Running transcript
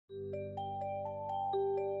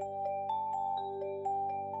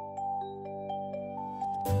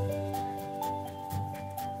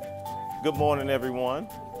Good morning, everyone.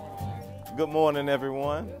 Good morning,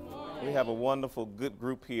 everyone. We have a wonderful, good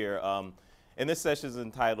group here. And this session is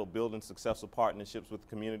entitled Building Successful Partnerships with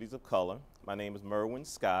Communities of Color. My name is Merwyn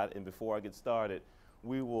Scott, and before I get started,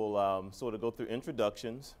 we will sort of go through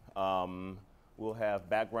introductions. We'll have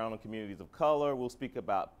background on communities of color. We'll speak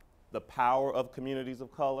about the power of communities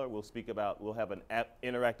of color. We'll have an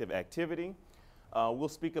interactive activity. We'll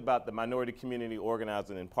speak about the Minority Community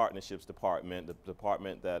Organizing and Partnerships Department, the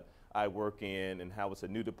department that I work in, and how it's a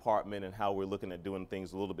new department and how we're looking at doing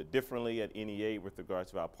things a little bit differently at NEA with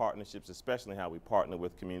regards to our partnerships, especially how we partner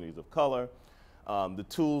with communities of color. The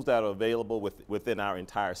tools that are available within our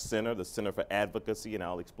entire center, the Center for Advocacy, and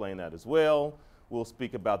I'll explain that as well. We'll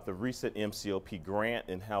speak about the recent MCOP grant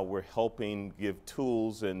and how we're helping give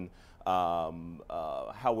tools and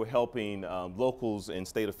how we're helping locals and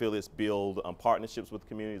state affiliates build partnerships with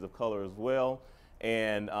communities of color as well.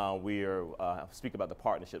 And we are speaking about the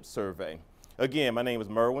partnership survey. Again, my name is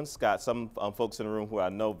Merwyn Scott. Some folks in the room who I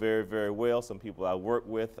know very, very well, some people I worked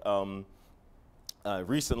with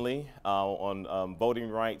recently on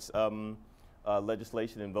voting rights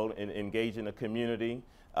legislation and engaging the community.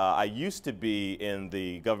 I used to be in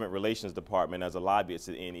the government relations department as a lobbyist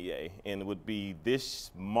at NEA, and it would be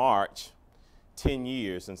this March 10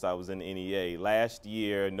 years since I was in NEA. Last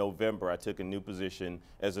year, November, I took a new position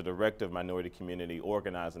as a director of Minority Community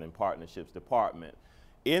Organizing and Partnerships Department.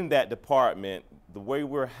 In that department, the way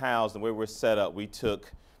we're housed and the way we're set up, we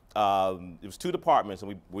took, it was two departments,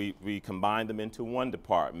 and we combined them into one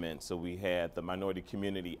department. So we had the Minority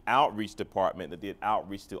Community Outreach Department that did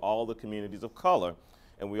outreach to all the communities of color.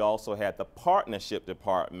 And we also had the Partnership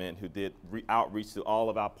Department who did outreach to all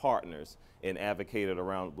of our partners and advocated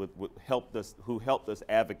around, who helped us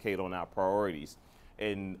advocate on our priorities.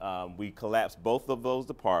 And we collapsed both of those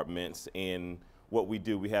departments. And what we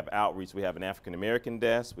do, we have outreach. We have an African American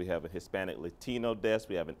desk, we have a Hispanic Latino desk,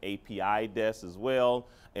 we have an API desk as well,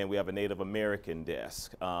 and we have a Native American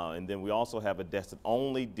desk. And then we also have a desk that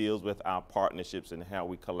only deals with our partnerships and how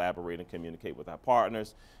we collaborate and communicate with our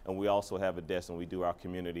partners. And we also have a desk and we do our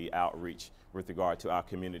community outreach with regard to our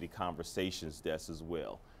community conversations desk as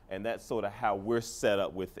well. And that's sort of how we're set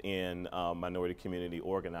up within Minority Community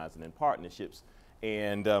Organizing and Partnerships.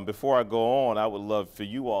 And before I go on, I would love for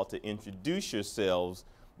you all to introduce yourselves.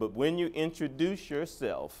 But when you introduce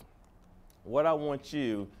yourself, what I want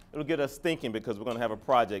you, it'll get us thinking because we're going to have a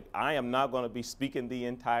project. I am not going to be speaking the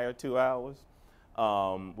entire 2 hours.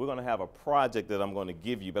 We're going to have a project that I'm going to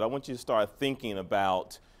give you, but I want you to start thinking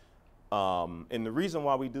about, and the reason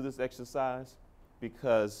why we do this exercise,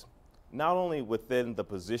 because not only within the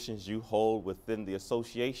positions you hold within the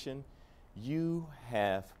association, you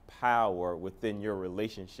have power within your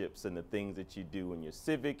relationships and the things that you do in your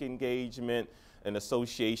civic engagement and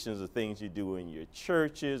associations, the things you do in your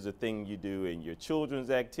churches, the things you do in your children's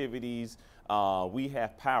activities. We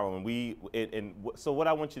have power, and so what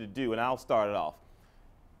I want you to do, and I'll start it off,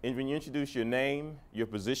 and when you introduce your name, your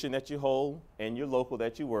position that you hold, and your local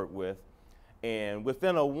that you work with, and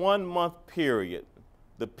within a 1-month period,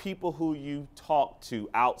 the people who you talk to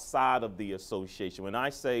outside of the association. When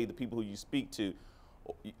I say the people who you speak to,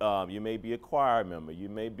 you may be a choir member, you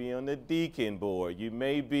may be on the deacon board, you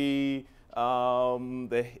may be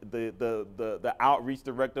the outreach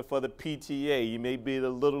director for the PTA, you may be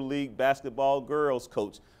the Little League basketball girls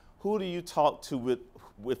coach. Who do you talk to with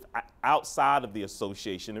outside of the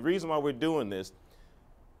association? The reason why we're doing this,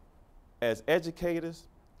 as educators,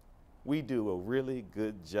 we do a really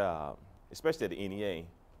good job, especially at the NEA.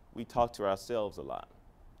 We talk to ourselves a lot,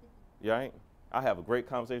 right? I have a great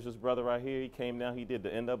conversation with this brother right here. He came down, he did the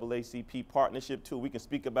NAACP partnership tool. We can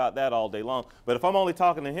speak about that all day long. But if I'm only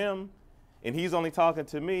talking to him and he's only talking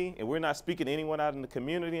to me and we're not speaking to anyone out in the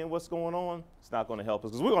community and what's going on, it's not going to help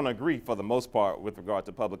us because we're going to agree for the most part with regard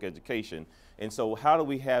to public education. And so how do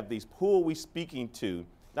we have these, who are we speaking to,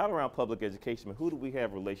 not around public education, but who do we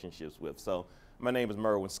have relationships with? So my name is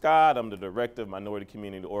Merwyn Scott. I'm the director of Minority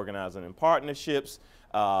Community Organizing and Partnerships.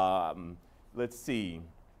 Let's see.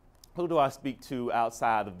 Who do I speak to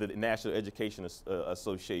outside of the National Education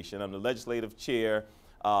Association? I'm the legislative chair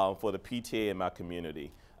for the PTA in my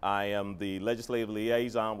community. I am the legislative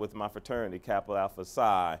liaison with my fraternity, Kappa Alpha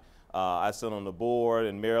Psi. I sit on the board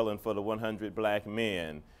in Maryland for the 100 Black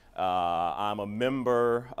Men. I'm a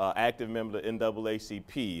member, active member of the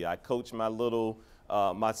NAACP. I coach my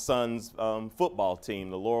my son's football team,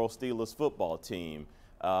 the Laurel Steelers football team.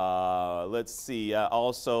 Let's see, I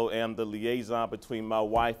also am the liaison between my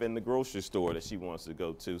wife and the grocery store that she wants to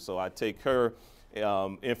go to. So I take her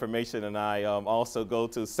information, and I also go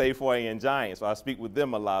to Safeway and Giant, so I speak with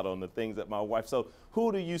them a lot on the things that my wife. So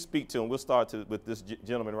who do you speak to? And we'll start with this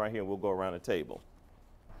gentleman right here, and we'll go around the table.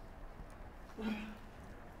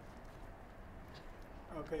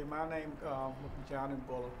 Okay, my name is Johnny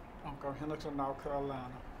Buller. I'm from Henderson, North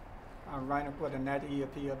Carolina. I'm running for the National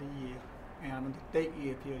EAP of the Year, and I'm in the State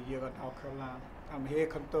EAP of the Year of North Carolina. I'm head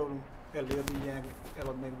custodian at Little Young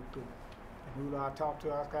Elementary School. And who do I talk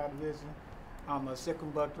to outside activism? I'm a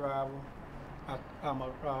second bus driver. I'm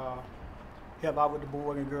a help out with the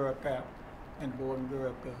Boy and Girl Camp and the Boy and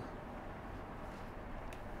Girl Club.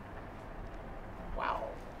 Wow.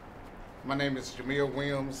 My name is Jamil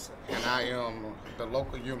Williams, and I am the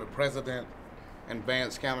local unit president in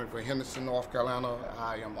Vance County for Henderson, North Carolina.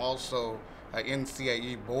 I am also an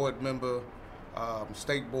NCAE board member,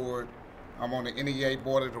 state board. I'm on the NEA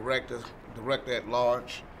board of directors, director at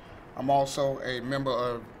large. I'm also a member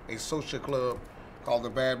of a social club called the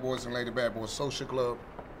Bad Boys and Lady Bad Boys Social Club,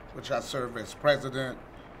 which I serve as president.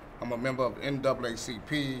 I'm a member of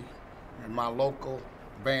NAACP in my local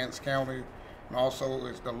Vance County, and also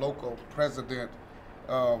is the local president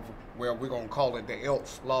of, well, we're gonna call it the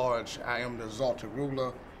Elks Lodge. I am the Exalted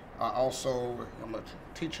Ruler. I also am a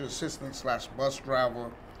teacher assistant / bus driver,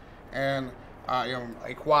 and I am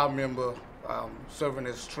a choir member, serving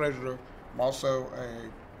as treasurer. I'm also a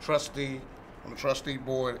trustee on the trustee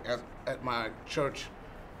board at my church,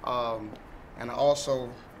 and I also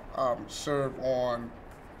serve on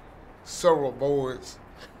several boards,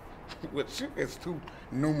 which is too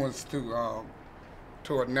numerous to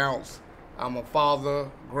announce. I'm a father,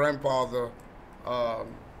 grandfather of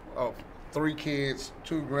 3 kids,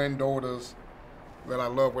 2 granddaughters that I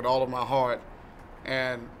love with all of my heart,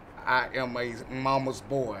 and I am a mama's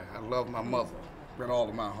boy. I love my mother with all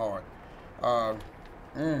of my heart.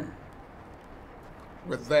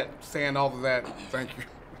 With that, saying all of that, thank you.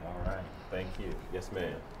 All right, thank you. Yes,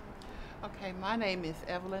 ma'am. Okay, my name is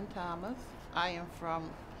Evelyn Thomas. I am from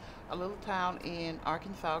a little town in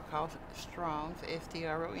Arkansas called Strong's,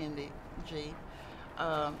 S-T-R-O-N-G.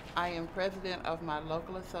 I am president of my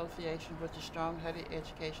local association, which is Strong-Headed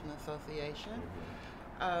Education Association.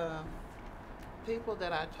 People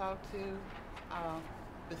that I talk to,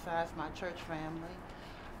 besides my church family,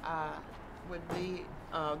 would be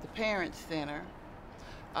the Parents Center,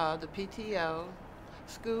 the PTO,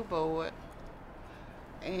 school board,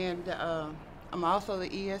 and I'm also the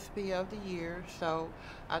ESP of the year, so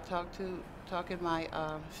I talk in my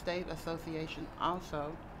state association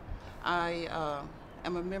also. I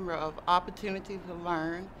am a member of Opportunity to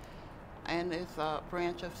Learn, and it's a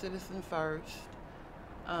branch of Citizen First.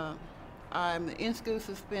 I'm the in-school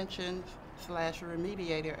suspension /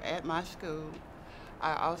 remediator at my school.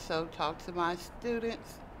 I also talk to my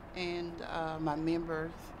students and my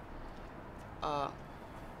members.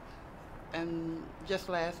 And just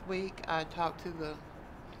last week, I talked to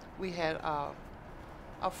we had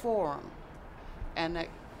a forum, and that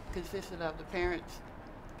consisted of the parents,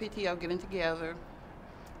 PTO getting together,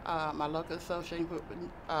 my local association group,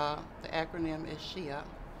 the acronym is SHIA,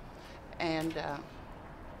 and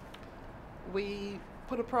we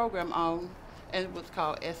put a program on, and it was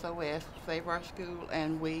called SOS, Save Our School,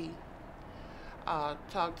 and we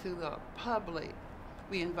talked to the public.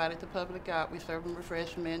 We invited the public out, we served them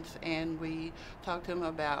refreshments, and we talked to them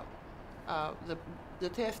about the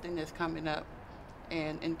testing that's coming up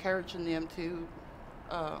and encouraging them to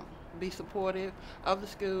be supportive of the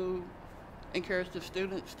school, encourage the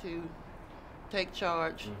students to take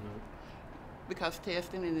charge, because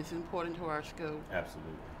testing is important to our school.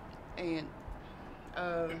 Absolutely. And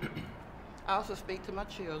I also speak to my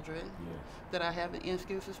children that I have an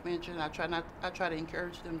in-school suspension. I try to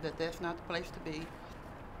encourage them that that's not the place to be,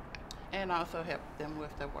 and also help them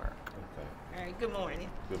with their work. Okay. All right, good morning.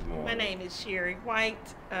 Good morning. My name is Sherry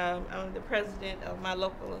White. I'm the president of my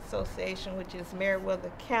local association, which is Merwyn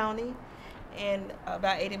County, and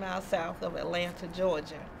about 80 miles south of Atlanta,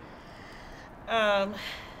 Georgia.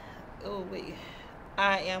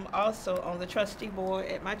 I am also on the trustee board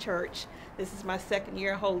at my church. This is my 2nd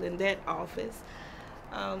year holding that office.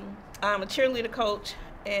 I'm a cheerleader coach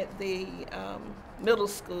at the middle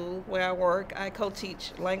school where I work. I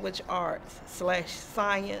co-teach language arts /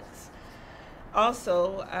 science.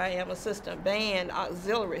 Also, I am assistant band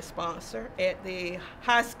auxiliary sponsor at the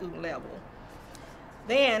high school level.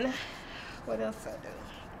 Then, what else I do?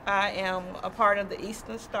 I am a part of the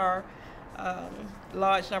Eastern Star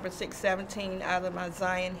Lodge number 617 out of my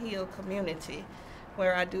Zion Hill community,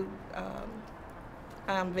 where I do,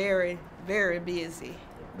 I'm very, very busy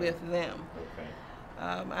with them. Okay.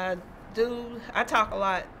 I talk a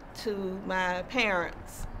lot to my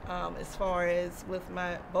parents as far as with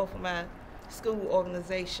both of my school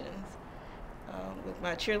organizations, with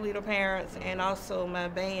my cheerleader parents and also my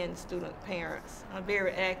band student parents. I'm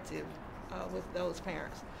very active with those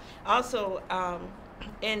parents. Also,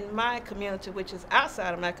 in my community, which is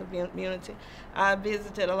outside of my community, I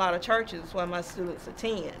visited a lot of churches where my students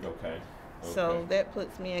attend. Okay. So that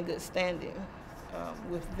puts me in good standing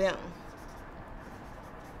with them.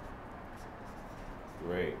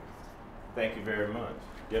 Great. Thank you very much.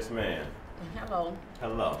 Yes, ma'am. Hello.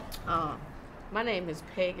 Hello. My name is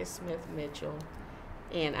Peggy Smith Mitchell,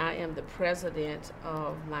 and I am the president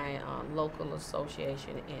of my local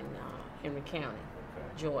association in Henry County,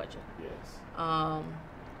 Georgia. Yes. I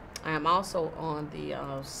am also on the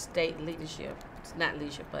state leadership, not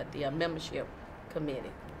leadership, but the membership committee.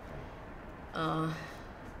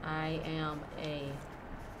 I am a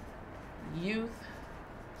youth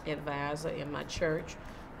advisor in my church,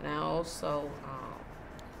 and I also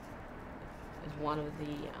is one of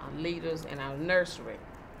the leaders in our nursery.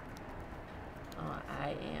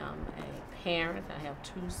 I am a parent. I have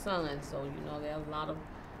 2 sons, so you know there are a lot of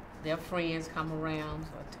their friends come around,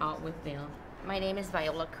 so I talk with them. My name is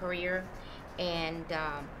Viola Courier, and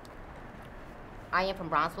I am from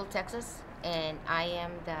Brownsville, Texas, and I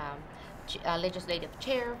am the legislative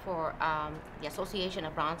chair for the Association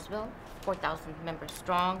of Brownsville, 4,000 members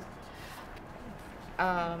strong.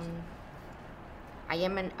 I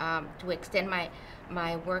am to extend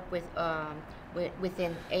my work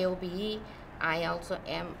within AOBE. I also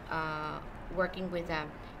am working with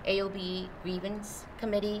AOBE grievance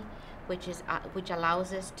committee, which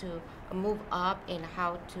allows us to move up in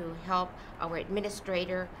how to help our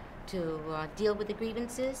administrator to deal with the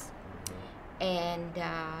grievances and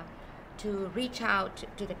to reach out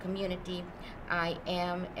to the community. I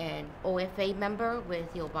am an OFA member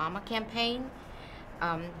with the Obama campaign.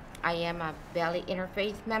 I am a Valley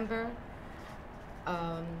Interfaith member.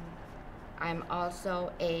 I'm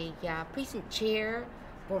also a precinct chair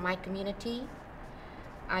for my community.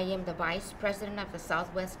 I am the vice president of the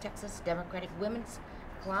Southwest Texas Democratic Women's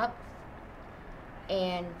Club.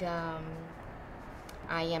 And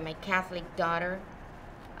I am a Catholic Daughter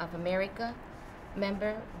of America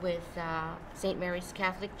member with St. Mary's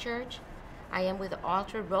Catholic Church. I am with the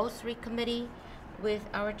Altar Rosary Committee with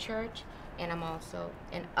our church, and I'm also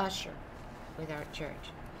an usher with our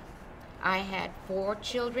church. I had 4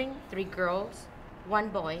 children, 3 girls, 1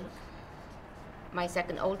 boy. My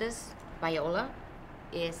second oldest, Viola,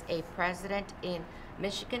 is a president in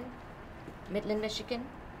Michigan, Midland, Michigan.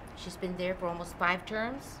 She's been there for almost 5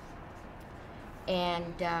 terms.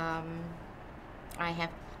 And I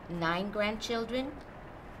have 9 grandchildren,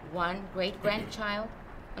 1 great-grandchild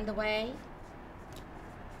on the way.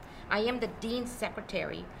 I am the dean's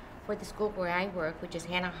secretary for the school where I work, which is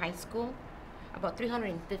Hannah High School. About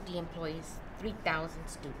 350 employees, 3,000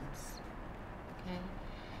 students. Okay,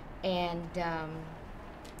 and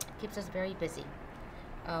keeps us very busy.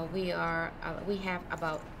 We have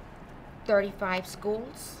about 35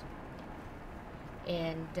 schools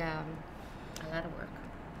and a lot of work.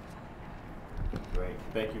 Great.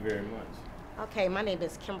 Thank you very much. Okay, my name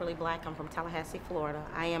is Kimberly Black. I'm from Tallahassee, Florida.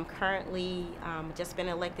 I am currently, just been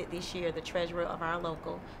elected this year, the treasurer of our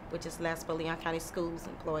local, which is LASPA, Leon County Schools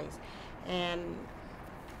Employees. And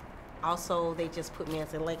also, they just put me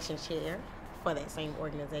as election chair for that same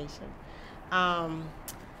organization.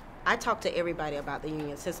 I talk to everybody about the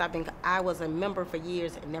union. Since I was a member for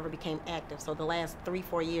years and never became active. So the last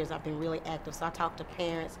 3-4 years, I've been really active. So I talk to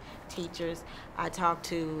parents, teachers. I talk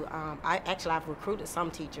to, I've recruited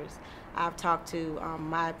some teachers. I've talked to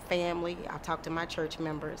my family. I've talked to my church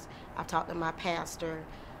members. I've talked to my pastor.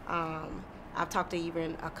 I've talked to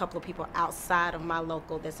even a couple of people outside of my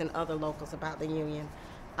local that's in other locals about the union.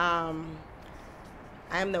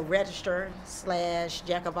 I'm the registrar /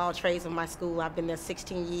 jack of all trades of my school. I've been there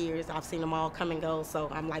 16 years. I've seen them all come and go, so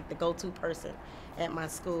I'm like the go-to person at my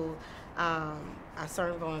school. I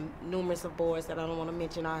serve on numerous of boards that I don't want to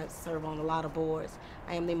mention. I serve on a lot of boards.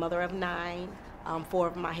 I am the mother of 9. 4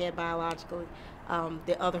 of them I had biologically.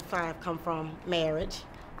 The other 5 come from marriage.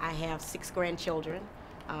 I have 6 grandchildren.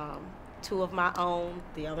 2 of my own.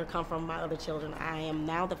 The other come from my other children. I am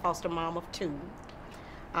now the foster mom of 2.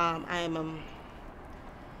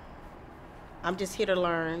 I'm just here to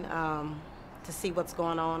learn, to see what's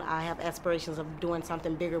going on. I have aspirations of doing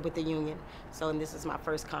something bigger with the union. And this is my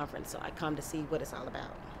first conference, so I come to see what it's all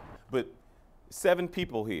about. But 7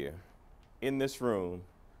 people here in this room,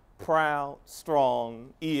 proud,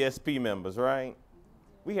 strong ESP members, right?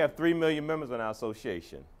 We have 3 million members in our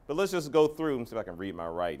association. But let's just go through and see if I can read my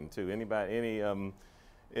writing too. Anybody,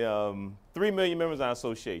 3 million members in our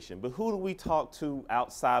association, but who do we talk to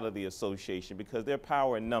outside of the association? Because there's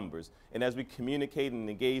power in numbers. And as we communicate and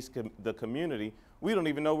engage the community, we don't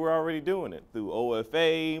even know we're already doing it through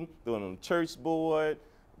OFA, through the church board,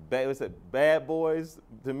 Bad Boys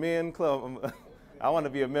to Men Club. I want to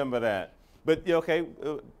be a member of that. But okay,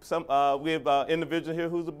 we have individual here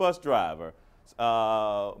who's a bus driver,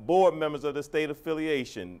 board members of the state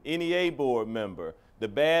affiliation, NEA board member, the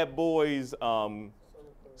Bad Boys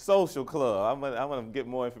Social Club. I want to get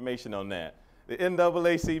more information on that. The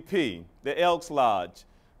NAACP, the Elks Lodge,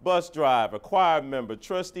 bus driver, choir member,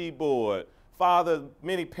 trustee board, father,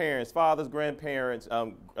 many parents, fathers, grandparents,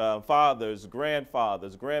 fathers,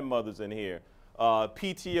 grandfathers, grandmothers in here,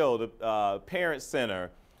 PTO, the Parent Center,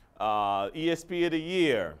 ESP of the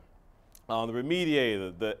Year, the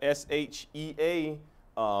Remediator, the SHEA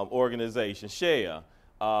organization, SHEA,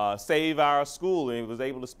 Save Our School, and was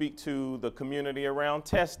able to speak to the community around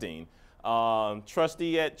testing,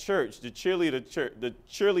 trustee at church, the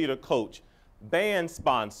cheerleader coach, band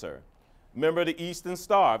sponsor, member of the Eastern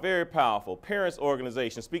Star, very powerful, parents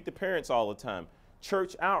organization, speak to parents all the time,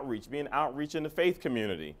 church outreach, being outreach in the faith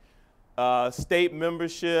community, state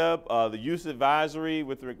membership, the youth advisory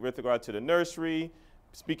with regard to the nursery,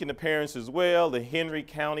 speaking to parents as well, the Henry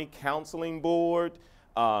County Counseling Board,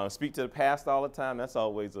 speak to the pastor all the time, that's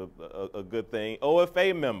always a good thing.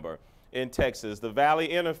 OFA member in Texas, the Valley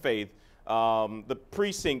Interfaith, the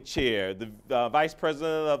precinct chair, the vice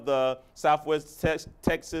president of the Southwest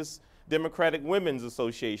Texas Democratic Women's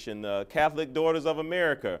Association, the Catholic Daughters of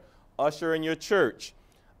America, usher in your church,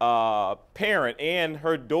 parent, and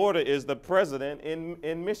her daughter is the president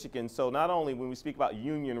in Michigan. So not only when we speak about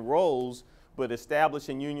union roles, but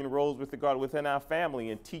establishing union roles with regard within our family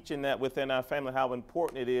and teaching that within our family how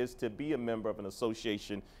important it is to be a member of an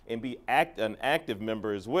association and be an active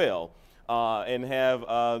member as well, and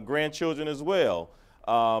have grandchildren as well.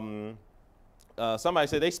 Somebody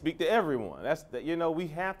said they speak to everyone. You know, we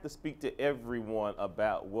have to speak to everyone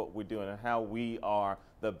about what we're doing and how we are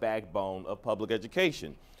the backbone of public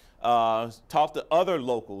education. Talk to other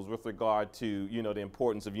locals with regard to, you know, the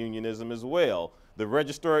importance of unionism as well. The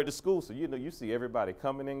registrar at the school, so you know, you see everybody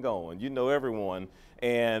coming and going. You know everyone,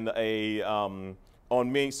 and serving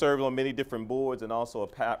on many different boards, and also a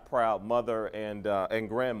proud mother and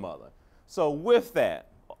grandmother. So with that,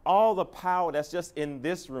 all the power that's just in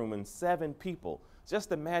this room and 7 people,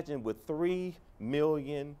 just imagine with 3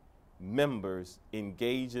 million members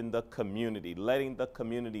engaging the community, letting the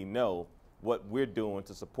community know what we're doing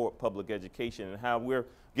to support public education and how we're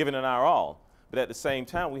giving it our all. But at the same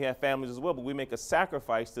time, we have families as well, but we make a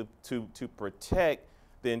sacrifice to protect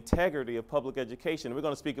the integrity of public education. And we're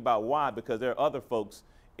going to speak about why, because there are other folks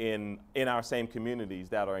in our same communities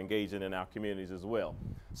that are engaging in our communities as well.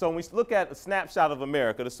 So when we look at a snapshot of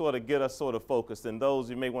America to sort of get us sort of focused, and those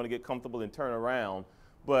you may want to get comfortable and turn around,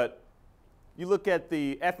 but you look at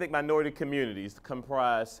the ethnic minority communities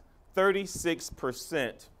comprise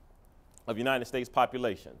 36% of United States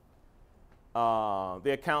population.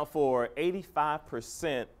 They account for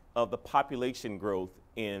 85% of the population growth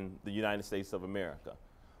in the United States of America.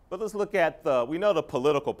 But let's look at we know the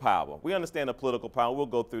political power. We understand the political power. We'll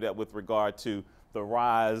go through that with regard to the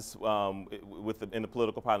rise in the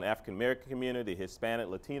political power in the African American community, Hispanic,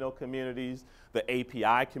 Latino communities, the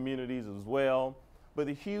API communities as well. But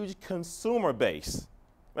the huge consumer base.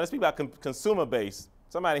 When I speak about consumer base,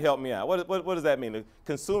 somebody help me out. What does that mean? The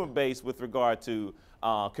consumer base with regard to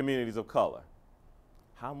communities of color.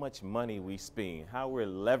 How much money we spend, how we're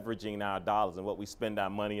leveraging our dollars and what we spend our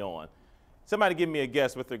money on. Somebody give me a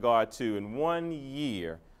guess with regard to, in 1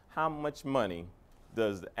 year, how much money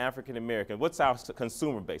does the African American, what's our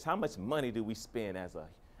consumer base? How much money do we spend as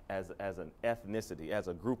an ethnicity, as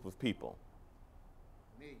a group of people?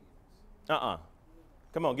 Millions.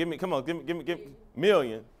 Come on, give me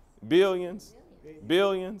million, billions,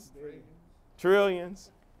 billions,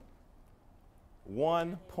 trillions.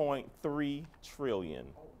 $1.3 trillion.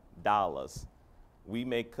 We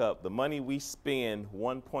make up, the money we spend,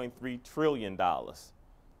 $1.3 trillion.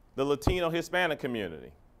 The Latino Hispanic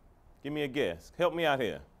community. Give me a guess. Help me out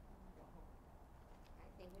here.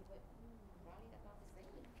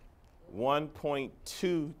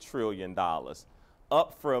 $1.2 trillion.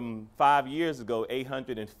 Up from 5 years ago,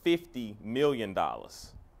 $850 million.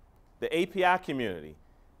 The API community,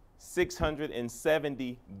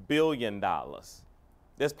 $670 billion.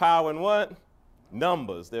 There's power in what?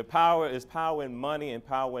 Numbers. There's power in money and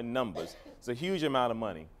power in numbers. It's a huge amount of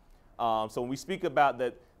money. So when we speak about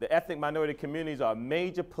that, the ethnic minority communities are a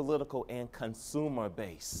major political and consumer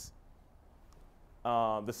base.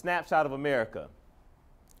 The snapshot of America.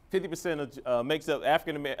 50% of, makes up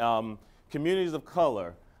communities of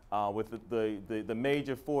color with the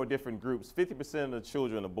major 4 different groups. 50% of the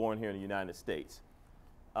children are born here in the United States.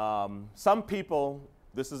 Some people,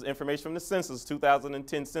 this is information from the census,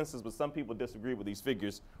 2010 census, but some people disagree with these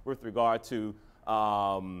figures with regard to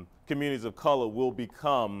communities of color will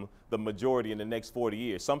become the majority in the next 40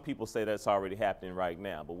 years. Some people say that's already happening right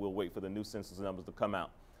now, but we'll wait for the new census numbers to come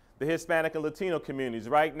out. The Hispanic and Latino communities,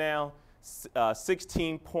 right now,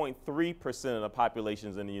 16.3% of the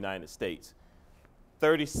populations in the United States,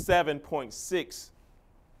 37.6%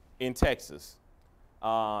 in Texas.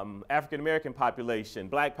 African American population,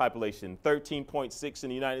 black population, 13.6% in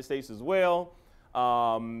the United States as well.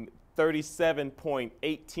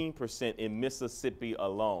 37.18% in Mississippi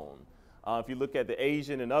alone. If you look at the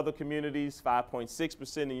Asian and other communities,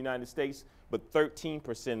 5.6% in the United States, but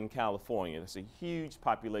 13% in California. That's a huge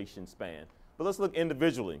population span. But let's look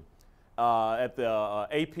individually at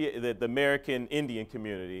the American Indian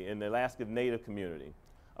community and the Alaska Native community.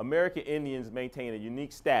 American Indians maintain a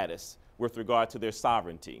unique status with regard to their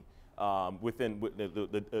sovereignty within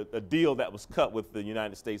a deal that was cut with the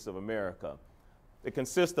United States of America. It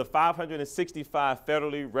consists of 565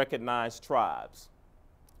 federally recognized tribes,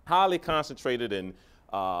 highly concentrated in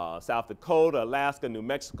South Dakota, Alaska, New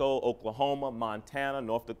Mexico, Oklahoma, Montana,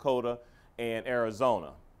 North Dakota, and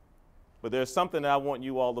Arizona. But there's something that I want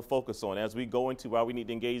you all to focus on as we go into why we need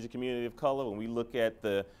to engage the community of color. When we look at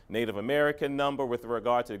the Native American number with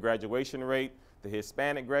regard to the graduation rate, the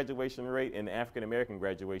Hispanic graduation rate, and the African American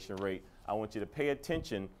graduation rate, I want you to pay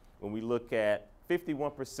attention when we look at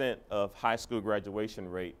 51% of high school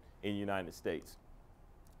graduation rate in the United States.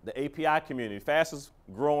 The API community, fastest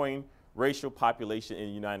growing racial population in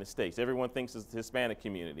the United States. Everyone thinks it's the Hispanic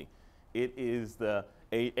community. It is the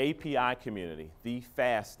API community, the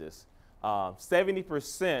fastest.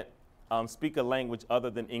 70% speak a language other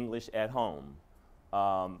than English at home.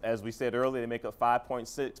 As we said earlier, they make up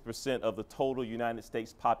 5.6% of the total United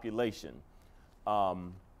States population.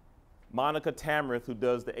 Monica Tamrith, who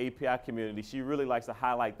does the API community, she really likes to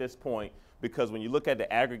highlight this point because when you look at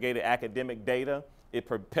the aggregated academic data, it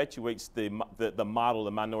perpetuates the model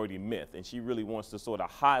of minority myth. And she really wants to sort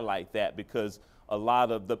of highlight that because a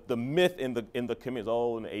lot of the myth in the community,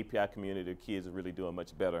 oh, in the API community, the kids are really doing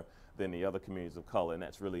much better than the other communities of color, and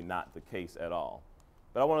that's really not the case at all.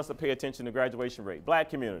 But I want us to pay attention to graduation rate. Black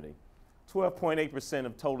community, 12.8%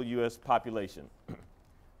 of total U.S. population.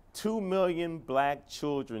 2 million black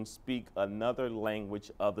children speak another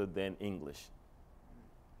language other than English.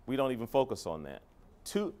 We don't even focus on that.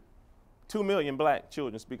 2 million black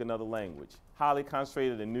children speak another language. Highly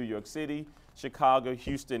concentrated in New York City, Chicago,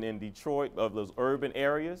 Houston, and Detroit, of those urban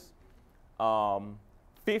areas.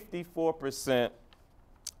 54%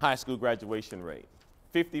 high school graduation rate.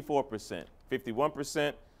 54%.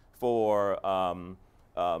 51% for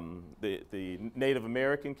the Native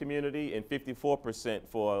American community and 54%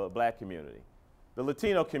 for the black community. The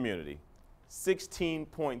Latino community,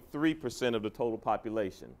 16.3% of the total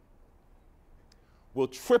population, will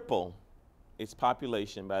triple its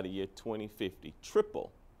population by the year 2050,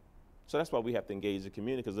 triple. So that's why we have to engage the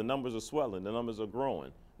community because the numbers are swelling, the numbers are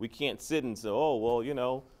growing. We can't sit and say, oh, well, you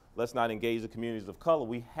know, let's not engage the communities of color.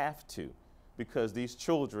 We have to because these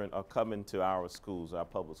children are coming to our schools, our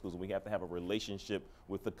public schools, and we have to have a relationship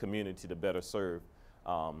with the community to better serve.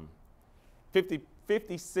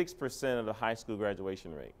 56% of the high school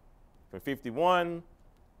graduation rate. For 51,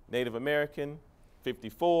 Native American,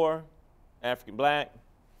 54, African Black,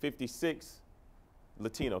 56,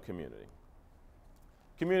 Latino community.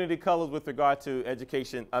 Community colors with regard to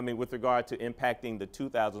education, with regard to impacting the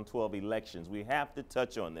 2012 elections. We have to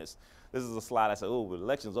touch on this. This is a slide I said, oh, the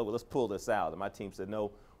election's over, let's pull this out. And my team said,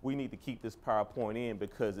 no, we need to keep this PowerPoint in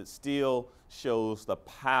because it still shows the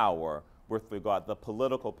power with regard, the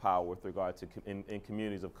political power with regard to in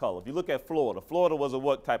communities of color. If you look at Florida, Florida was a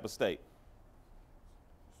what type of state?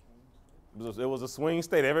 It was a swing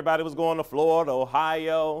state. Everybody was going to Florida,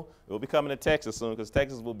 Ohio. It will be coming to Texas soon because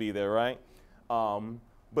Texas will be there, right?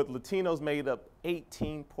 But Latinos made up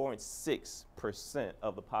 18.6%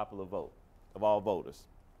 of the popular vote, of all voters.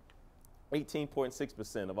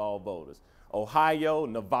 18.6% of all voters. Ohio,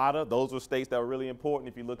 Nevada, those were states that were really important.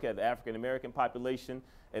 If you look at the African American population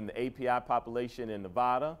and the API population in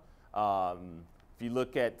Nevada, if you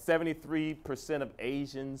look at 73% of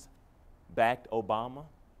Asians backed Obama.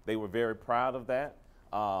 They were very proud of that.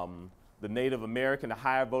 The Native American,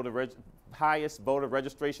 the highest voter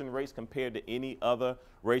registration rates compared to any other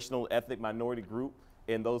racial ethnic minority group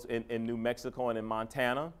in New Mexico and in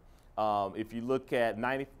Montana. If you look at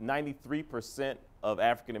 93% of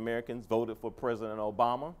African Americans voted for President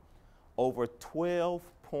Obama. over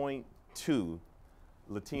 12.2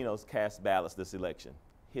 Latinos cast ballots this election.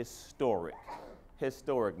 Historic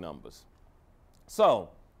numbers. So,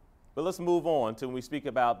 but let's move on to when we speak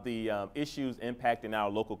about the issues impacting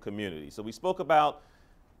our local community. So we spoke about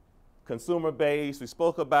consumer base, we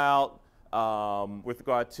spoke about with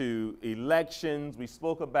regard to elections, we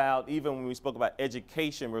spoke about, even when we spoke about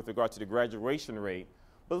education with regard to the graduation rate.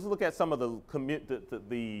 But let's look at some of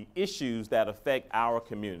the issues that affect our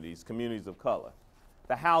communities, communities of color.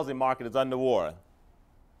 The housing market is underwater.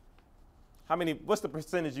 What's the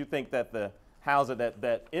percentage you think that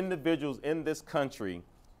that individuals in this country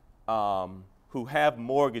who have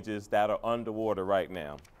mortgages that are underwater right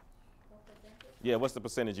now? Yeah, what's the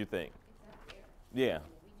percentage you think? Yeah.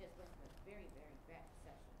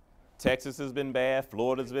 Texas has been bad,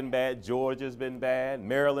 Florida's been bad, Georgia's been bad,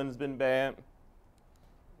 Maryland's been bad.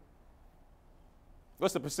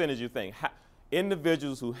 What's the percentage you think?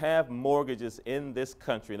 Individuals who have mortgages in this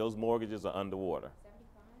country, those mortgages are underwater.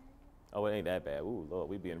 75? Oh, it ain't that bad. Ooh, Lord,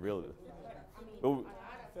 we being real.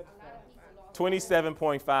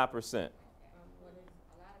 27.5%.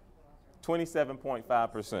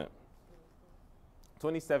 27.5%.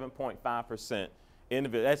 27.5%.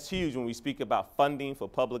 That's huge when we speak about funding for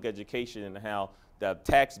public education and how the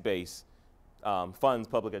tax base funds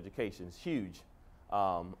public education. It's huge.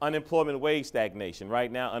 Unemployment wage stagnation. Right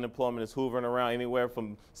now, unemployment is hovering around anywhere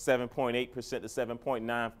from 7.8% to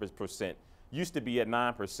 7.9%. Used to be at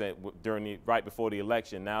 9% right before the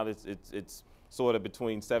election. Now it's sort of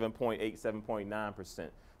between 7.8, 7.9%.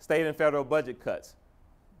 State and federal budget cuts.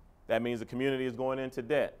 That means the community is going into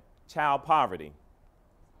debt. Child poverty.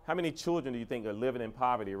 How many children do you think are living in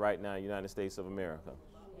poverty right now in the United States of America?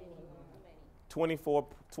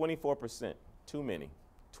 24%. Too many.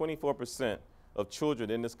 24% of children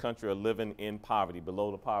in this country are living in poverty, below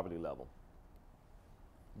the poverty level.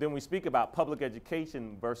 Then we speak about public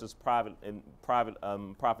education versus private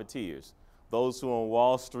profiteers. Those who are on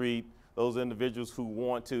Wall Street, those individuals who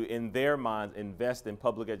want to, in their minds, invest in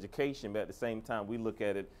public education, but at the same time, we look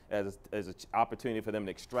at it as an opportunity for them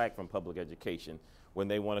to extract from public education when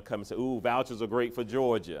they want to come and say, ooh, vouchers are great for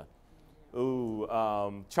Georgia. Ooh,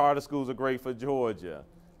 charter schools are great for Georgia.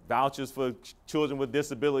 Vouchers for children with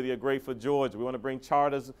disability are great for Georgia. We want to bring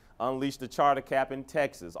charters, unleash the charter cap in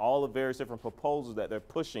Texas, all the various different proposals that they're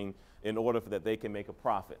pushing in order that they can make a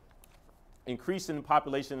profit. Increasing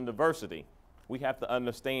population and diversity. We have to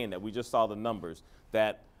understand that we just saw the numbers,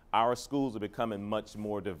 that our schools are becoming much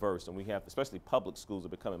more diverse, and we have, especially public schools are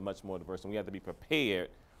becoming much more diverse, and we have to be prepared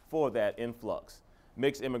for that influx.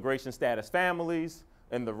 Mixed immigration status families,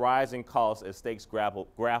 and the rising costs as states grapple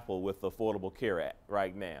with the Affordable Care Act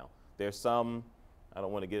right now. There's some, I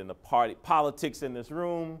don't want to get into politics in this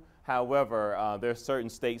room, however, there are certain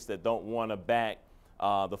states that don't want to back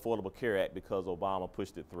the Affordable Care Act because Obama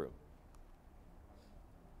pushed it through.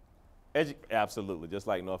 Absolutely, just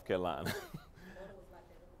like North Carolina.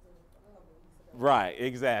 Right,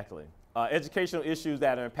 exactly. Educational issues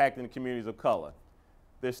that are impacting the communities of color.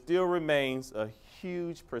 There still remains a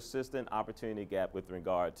huge persistent opportunity gap with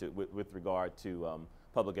regard to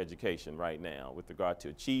public education right now, with regard to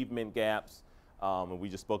achievement gaps. And we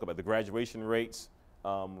just spoke about the graduation rates.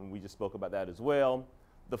 We just spoke about that as well.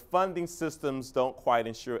 The funding systems don't quite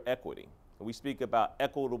ensure equity. We speak about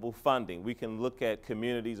equitable funding. We can look at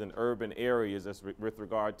communities in urban areas with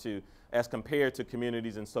regard to, as compared to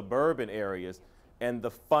communities in suburban areas, and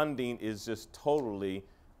the funding is just totally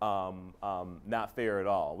not fair at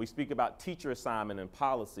all. We speak about teacher assignment and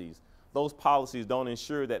policies. Those policies don't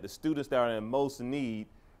ensure that the students that are in most need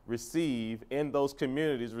in those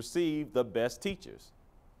communities receive the best teachers.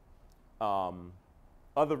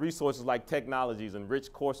 Other resources like technologies and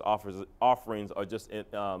rich course offerings are just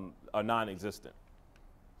are non-existent.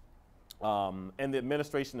 And the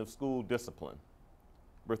administration of school discipline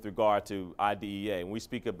with regard to IDEA. And we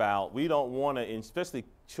speak about, we don't want to, especially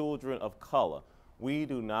children of color, we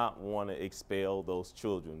do not want to expel those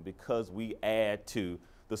children because we add to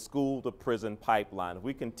the school to prison pipeline. If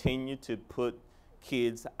we continue to put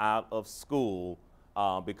kids out of school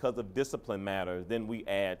because of discipline matters, then we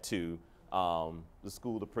add to the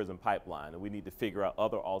school to prison pipeline, and we need to figure out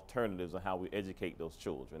other alternatives on how we educate those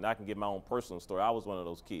children. And I can give my own personal story. I was one of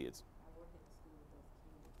those kids.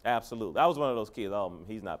 Absolutely. I was one of those kids. Oh,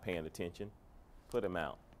 he's not paying attention. Put him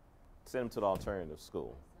out. Send him to the alternative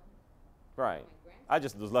school. Right. I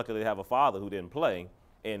just was lucky to have a father who didn't play,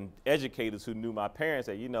 and educators who knew my parents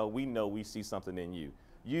said, you know we see something in you.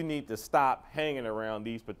 You need to stop hanging around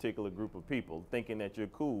these particular group of people thinking that you're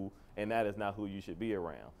cool, and that is not who you should be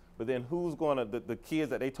around. But then who's going to, the kids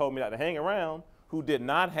that they told me not to hang around, who did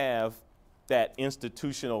not have that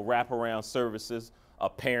institutional wraparound services, a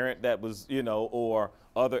parent that was, you know, or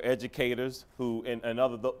other educators who, and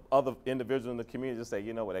other individuals in the community just say,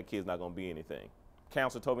 you know what, that kid's not going to be anything.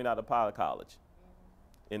 Counselor told me not to apply to college.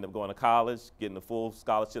 Ended up going to college, getting a full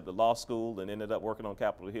scholarship to law school, and ended up working on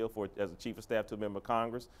Capitol Hill as a chief of staff to a member of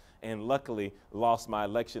Congress, and luckily lost my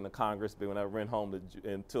election to Congress when I ran home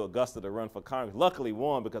to Augusta to run for Congress. Luckily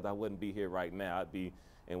won, because I wouldn't be here right now. I'd be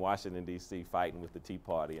in Washington, D.C. fighting with the Tea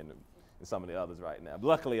Party and some of the others right now. But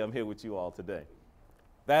luckily I'm here with you all today.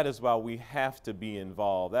 That is why we have to be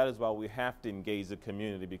involved. That is why we have to engage the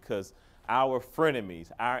community, because our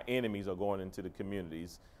frenemies, our enemies are going into the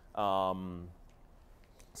communities.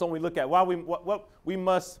 So when we look at why we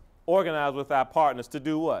must organize with our partners to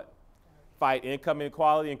do what? Fight income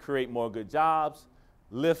inequality and create more good jobs,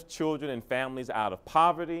 lift children and families out of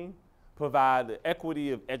poverty, provide the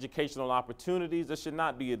equity of educational opportunities. There should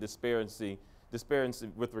not be a disparity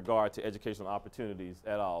with regard to educational opportunities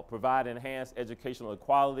at all. Provide enhanced educational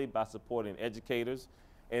equality by supporting educators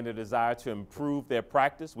and their desire to improve their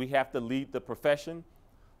practice. We have to lead the profession.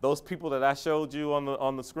 Those people that I showed you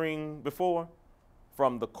on the screen before,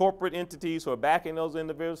 from the corporate entities who are backing those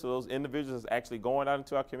individuals, so those individuals actually going out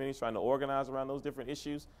into our communities trying to organize around those different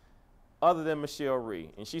issues, other than Michelle Rhee.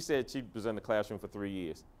 And she said she was in the classroom for 3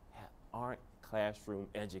 years. Aren't classroom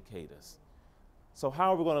educators. So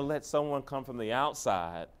how are we going to let someone come from the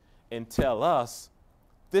outside and tell us,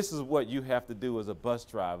 this is what you have to do as a bus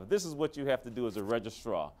driver, this is what you have to do as a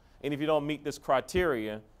registrar, and if you don't meet this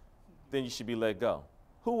criteria, then you should be let go?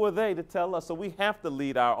 Who are they to tell us? So we have to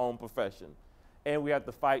lead our own profession. And we have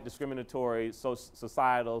to fight discriminatory,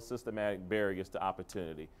 societal, systematic barriers to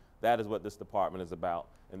opportunity. That is what this department is about,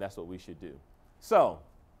 and that's what we should do. So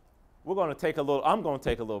I'm going to take a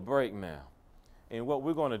little break now. And what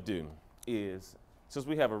we're going to do is, since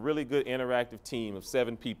we have a really good interactive team of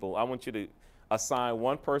 7 people, I want you to assign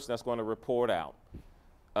one person that's going to report out.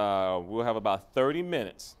 We'll have about 30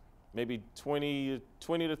 minutes, maybe 20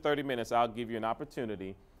 to 30 minutes. I'll give you an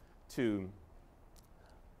opportunity to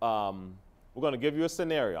we're going to give you a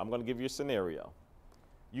scenario. I'm going to give you a scenario.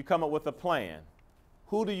 You come up with a plan.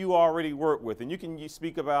 Who do you already work with? And you can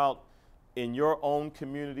speak about in your own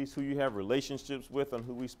communities who you have relationships with and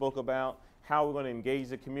who we spoke about, how we're going to engage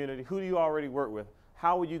the community. Who do you already work with?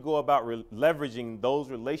 How would you go about leveraging those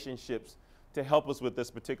relationships to help us with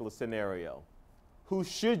this particular scenario? Who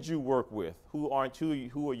should you work with? Who are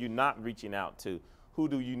you not reaching out to? Who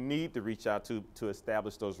do you need to reach out to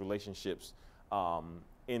establish those relationships?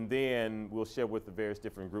 And then we'll share with the various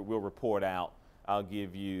different groups. We'll report out. I'll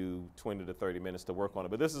give you 20 to 30 minutes to work on it.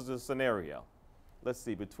 But this is the scenario. Let's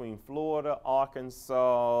see, between Florida,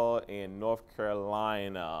 Arkansas, and North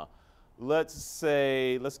Carolina, let's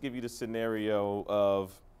give you the scenario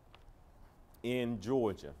of in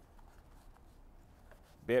Georgia,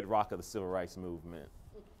 bedrock of the civil rights movement,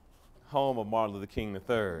 home of Martin Luther King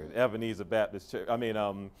III, Ebenezer Baptist Church,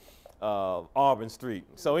 Auburn Street.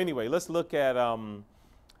 So anyway, let's look at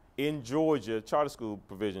in Georgia, charter school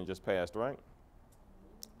provision just passed, right?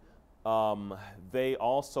 They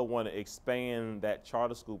also want to expand that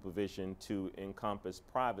charter school provision to encompass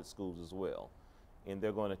private schools as well. And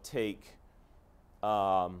they're going to take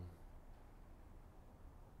 $50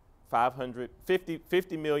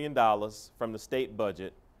 million from the state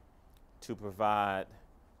budget to provide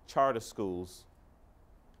charter schools,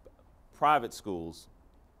 private school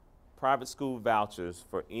vouchers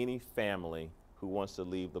for any family who wants to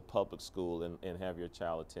leave the public school and have your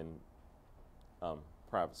child attend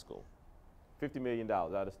private school. $50 million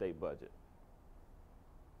out of state budget.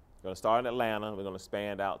 We're going to start in Atlanta. We're going to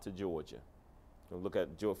expand out to Georgia. We're going to look at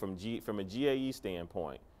from a GAE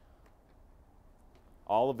standpoint.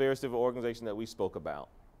 All the various different organizations that we spoke about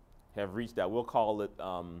have reached out. We'll call it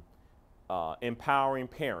Empowering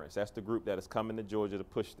Parents. That's the group that is coming to Georgia to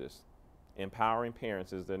push this. Empowering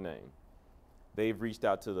Parents is their name. They've reached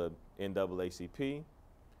out to the NAACP.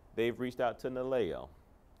 They've reached out to NALEO.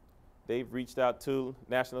 They've reached out to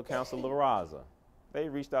National Council of La Raza. They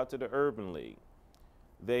reached out to the Urban League.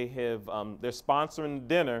 They have, they're sponsoring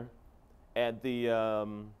dinner at the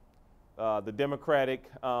Democratic,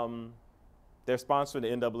 they're sponsoring the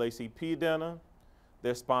NAACP dinner.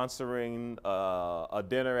 They're sponsoring a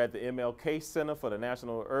dinner at the MLK Center for the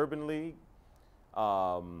National Urban League.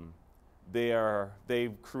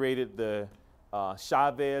 They've created the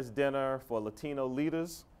Chavez dinner for Latino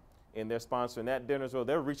leaders, and they're sponsoring that dinner as well.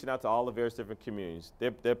 They're reaching out to all the various different communities.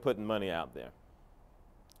 They're putting money out there.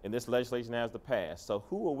 And this legislation has to pass. So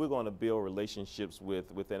who are we going to build relationships with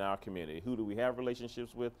within our community? Who do we have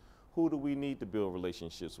relationships with? Who do we need to build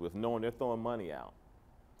relationships with, knowing they're throwing money out?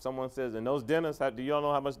 someone says, and those dinners, do y'all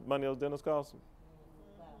know how much money those dinners cost?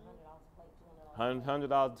 $100,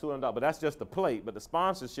 $200, but that's just the plate. But the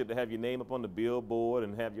sponsorship, to have your name up on the billboard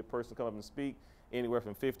and have your person come up and speak, anywhere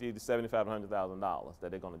from $50,000 to $75,000 to $100,000 that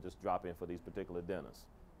they're going to just drop in for these particular dinners.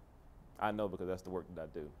 I know because that's the work that I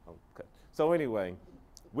do. Okay. So anyway,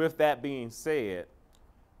 with that being said,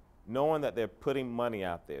 knowing that they're putting money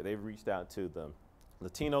out there, they've reached out to the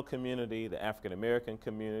Latino community, the African American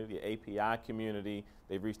community, the API community.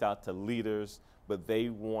 They've reached out to leaders, but they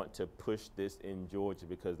want to push this in Georgia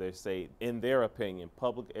because they say, in their opinion,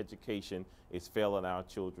 public education is failing our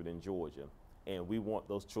children in Georgia. And we want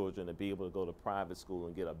those children to be able to go to private school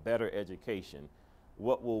and get a better education.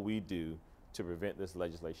 What will we do to prevent this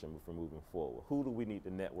legislation from moving forward? Who do we need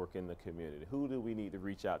to network in the community? Who do we need to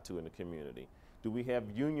reach out to in the community? Do we have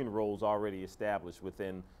union roles already established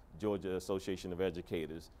within Georgia Association of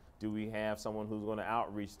Educators? Do we have someone who's going to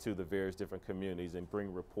outreach to the various different communities and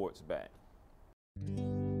bring reports back?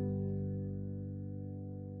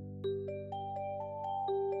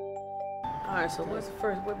 All right, so what's the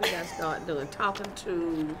first, what we got to start doing? Talking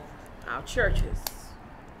to our churches,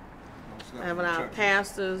 having our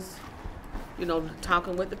pastors, you know,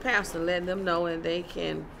 talking with the pastor, letting them know, and they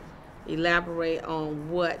can elaborate on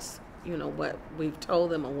what's, you know, what we've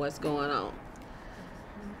told them and what's going on.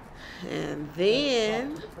 And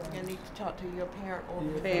then You need to talk to your parent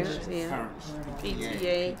parents, organization. yeah,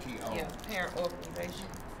 PTA, Yeah, parent organization.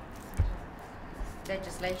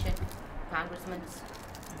 Legislation, congressmen.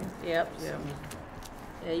 yep, yeah.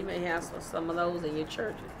 Yeah, you may have some of those in your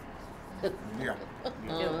churches. Yeah.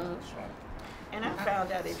 And I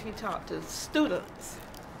found out if you talk to students,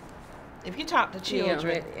 if you talk to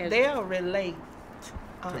children, Yeah, they'll relate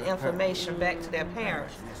information back to their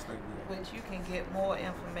parents, Yes, they will. which you can get more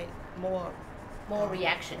information, more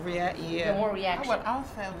Reaction. yeah. More I reaction. would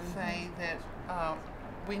also say that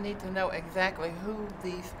we need to know exactly who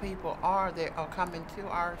these people are that are coming to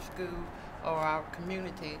our school or our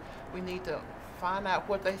community. We need to find out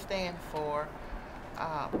what they stand for.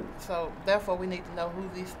 So therefore, we need to know who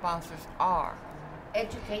these sponsors are.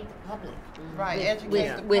 Educate the public. Right, With, educate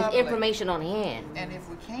with, the with public. information on hand. And if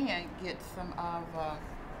we can get some of,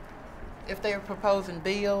 if they're proposing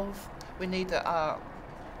bills, we need to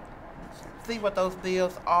see what those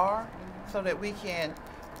bills are so that we can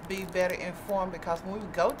be better informed, because when we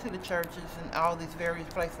go to the churches and all these various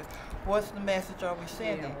places, what's the message are we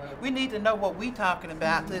sending? Yeah, right. We need to know what we're talking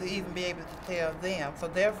about to even be able to tell them. So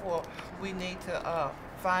therefore, we need to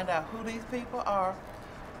find out who these people are,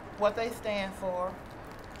 what they stand for.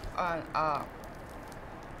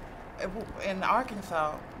 In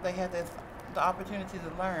Arkansas, they had the opportunity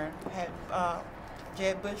to learn, had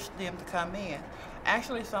Jeb Bush them to come in.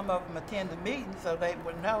 Actually, some of them attend the meetings so they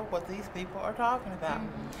would know what these people are talking about.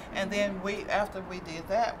 And then after we did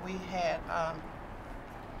that, we had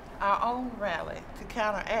our own rally to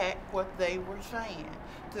counteract what they were saying,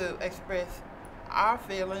 to express our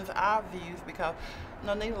feelings, our views, because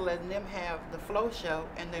no need to letting them have the flow show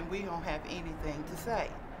and then we don't have anything to say.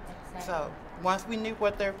 So once we knew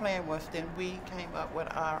what their plan was, then we came up with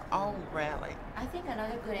our own rally. I think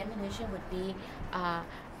another good ammunition would be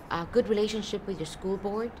a good relationship with your school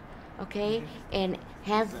board, okay? And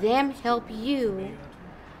have them help you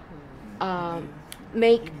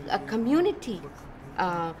make a community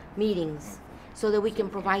meetings so that we can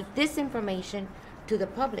provide this information to the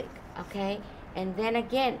public, okay? And then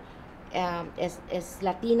again, as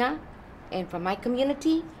Latina and from my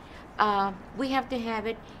community, we have to have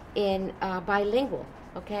it in bilingual,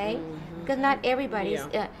 okay? Because not everybody is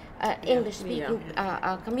English-speaking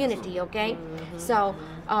community, okay? So,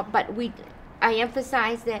 but I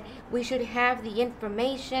emphasize that we should have the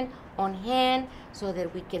information on hand so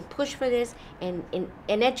that we can push for this and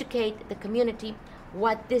educate the community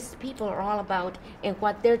what these people are all about and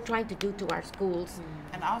what they're trying to do to our schools.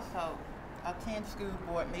 And also, attend school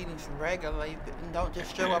board meetings regularly and don't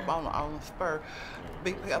just show up on the spur.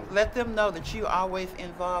 Let them know that you're always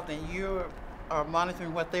involved and you're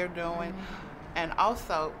monitoring what they're doing. And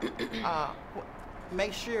also,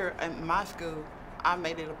 make sure in my school, I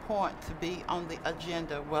made it a point to be on the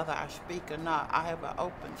agenda whether I speak or not. I have an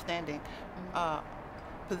open standing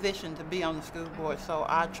position to be on the school board, so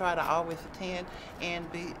I try to always attend and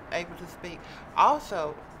be able to speak.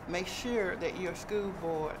 Also, make sure that your school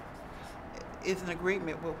board is in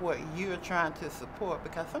agreement with what you're trying to support,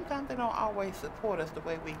 because sometimes they don't always support us the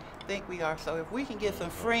way we think we are. So if we can get some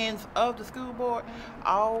friends of the school board,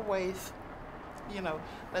 always,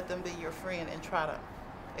 let them be your friend and try to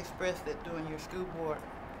express that during your school board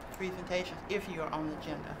presentations if you're on the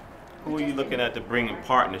agenda. Who are you looking at to bring in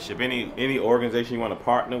partnership? Any organization you want to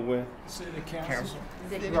partner with? City council.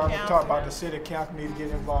 City We already council. talked about the city council need to get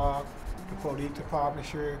involved, the police department,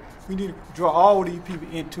 sure. We need to draw all these people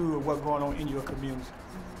into what's going on in your community.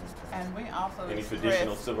 And we also Any express-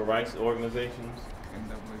 traditional civil rights organizations?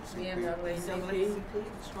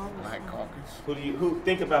 Black Caucus.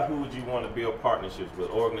 Think about who would you want to build partnerships with?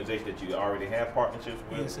 Organizations that you already have partnerships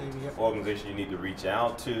with? Yes, yeah. Organizations you need to reach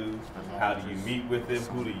out to? How do you meet with them?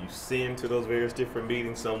 Who do you send to those various different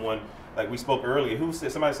meetings? Someone, like we spoke earlier,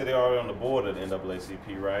 somebody said they're already on the board of the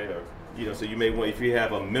NAACP, right? Or, so you may want, if you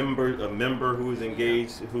have a member who is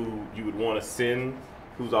engaged, who you would want to send,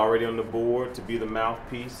 who's already on the board to be the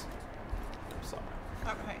mouthpiece. I'm sorry.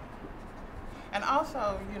 Okay. And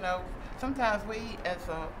also, sometimes we, as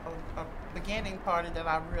a beginning party, that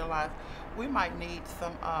I realize we might need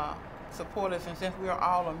some supporters, and since we're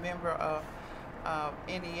all a member of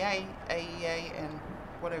NEA, AEA, and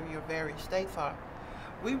whatever your various states are,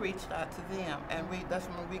 we reached out to them, and that's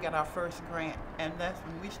when we got our first grant, and that's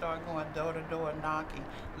when we started going door to door knocking,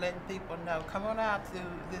 letting people know, come on out to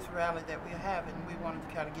this rally that we're having. We wanted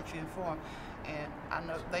to kind of get you informed, and I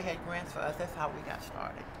know they had grants for us. That's how we got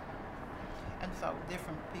started. And so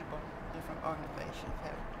different people, different organizations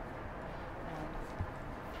have.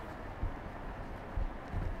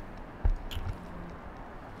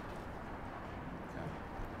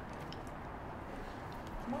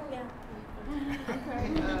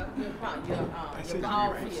 Your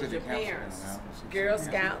volunteers, your parents, Girl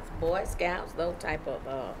Scouts, Boy Scouts, those type of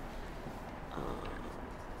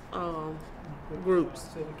groups.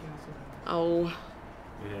 City council. Oh,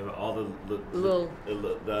 We have all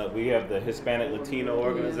we have the Hispanic Latino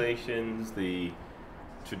organizations, the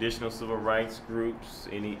traditional civil rights groups,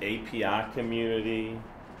 any API community,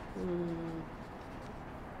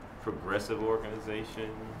 progressive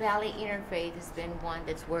organization. Valley Interfaith has been one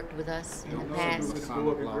that's worked with us in the past. This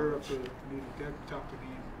boy and girl to need to talk to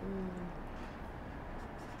them.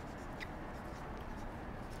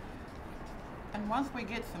 And once we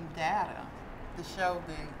get some data to show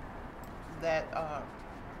that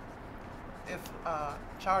if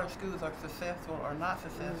charter schools are successful or not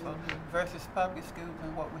successful versus public schools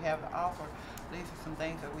and what we have to offer, these are some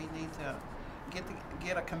things that we need to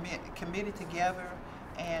get a committee together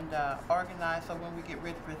and organize so when we get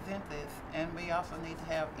ready to present this. And we also need to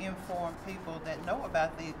have informed people that know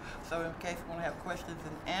about these, so in case we want to have questions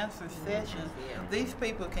and answer sessions, these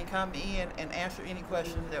people can come in and answer any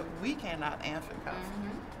questions that we cannot answer.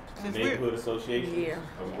 Neighborhood associations. Yeah.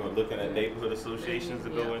 We're looking at neighborhood associations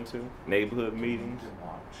to go into, neighborhood meetings.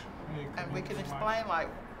 And we can explain like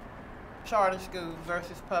charter schools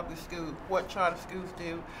versus public schools, what charter schools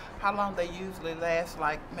do, how long they usually last,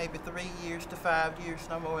 like maybe 3 years to 5 years,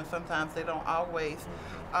 no more, and sometimes they don't always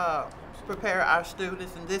prepare our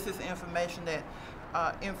students, and this is information that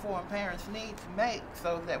informed parents need to make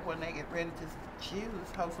so that when they get ready to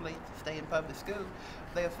choose, hopefully to stay in public school,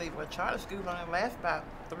 they'll see, well, charter schools only last about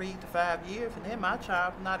 3 to 5 years, and then my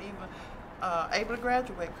child's not even able to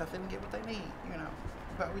graduate because they didn't get what they need,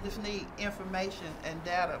 But we just need information and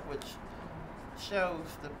data which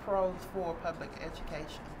shows the pros for public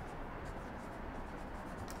education.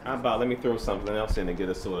 How about, let me throw something else in and get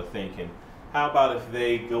us sort of thinking. How about if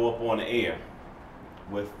they go up on the air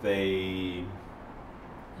with what they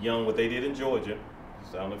did in Georgia.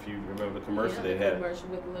 So I don't know if you remember the commercial they had. Commercial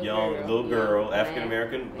with the Little girl, yeah, African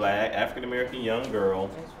American, black, African American young girl.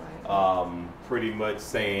 That's right. Pretty much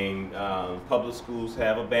saying public schools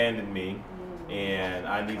have abandoned me, and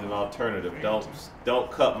I need an alternative.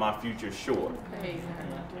 Don't cut my future short.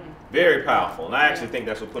 Very powerful, and I actually think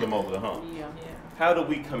that's what put them over the hump. Yeah. How do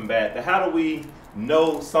we combat that? How do we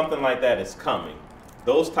know something like that is coming?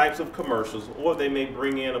 Those types of commercials, or they may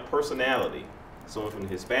bring in a personality. Someone from the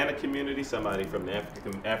Hispanic community, somebody from the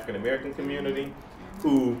African American community,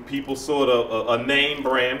 who people sort of, a name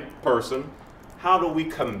brand person. How do we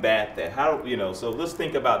combat that? So let's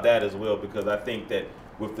think about that as well, because I think that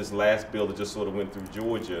with this last bill that just sort of went through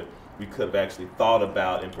Georgia, we could have actually thought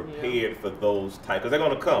about and prepared for those type, because they're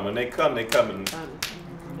going to come, and they're coming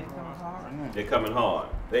hard.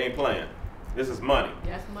 They ain't playing. This is money.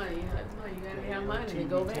 That's money. You gotta have money to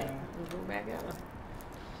go back. Go back out.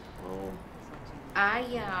 Oh.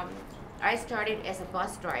 I started as a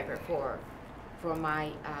bus driver for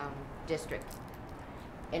my district,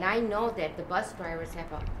 and I know that the bus drivers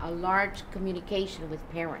have a large communication with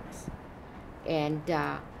parents, and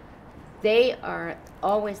they are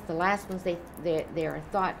always the last ones they are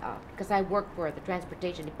thought of, because I worked for the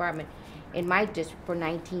transportation department in my district for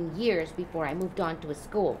 19 years before I moved on to a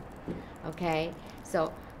school. Okay,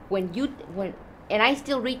 so and I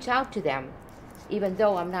still reach out to them, even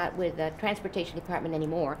though I'm not with the transportation department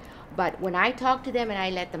anymore. But when I talk to them and I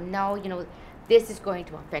let them know, you know, this is going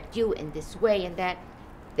to affect you in this way and that,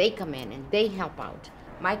 they come in and they help out.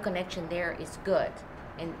 My connection there is good,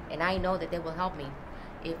 and I know that they will help me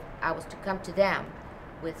if I was to come to them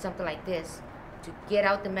with something like this to get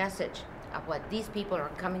out the message of what these people are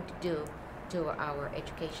coming to do to our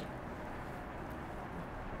education.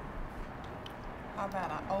 How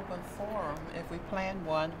about an open forum, if we plan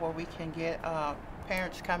one, where we can get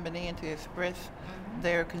parents coming in to express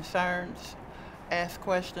their concerns, ask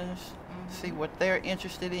questions, see what they're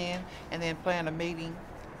interested in, and then plan a meeting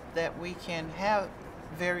that we can have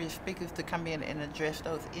various speakers to come in and address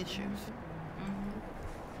those issues.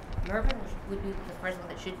 Merwyn would be the first one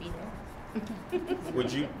that should be there.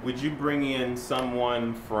 Would you bring in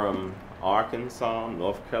someone from Arkansas,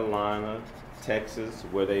 North Carolina, Texas,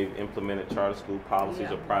 where they've implemented charter school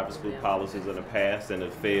policies or private school policies in the past and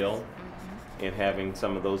have failed, and having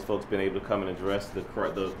some of those folks been able to come and address the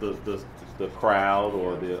crowd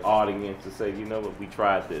or the audience to say, you know what, we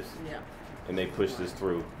tried this, and they pushed this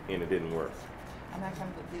through and it didn't work. And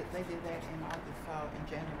they did that in Arkansas in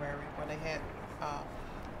January, where they had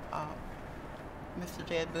Mr.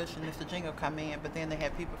 Jed Bush and Mr. Jingle come in, but then they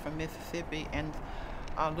had people from Mississippi and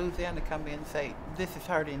Louisiana come in and say, this is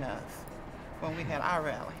hurting us, when we had our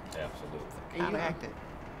rally. Absolutely. Counteracted.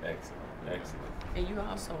 Excellent. And you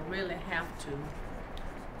also really have to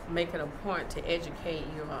make it a point to educate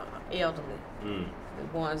your elderly,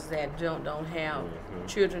 the ones that don't have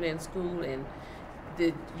children in school, and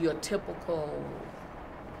your typical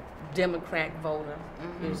Democrat voter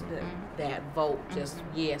is that vote just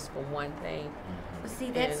yes for one thing. But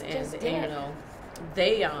see, that's just it. And, you know,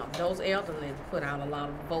 they those elderly put out a lot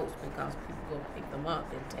of votes because people go pick them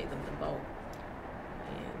up and take them to vote.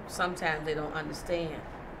 And sometimes they don't understand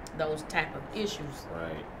those type of issues.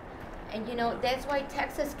 Right. And you know, that's why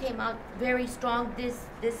Texas came out very strong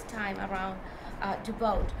this time around to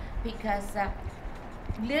vote, because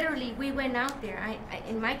literally we went out there.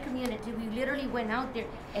 In my community, we literally went out there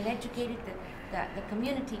and educated the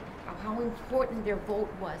community of how important their vote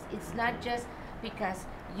was. It's not just because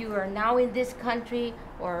you are now in this country,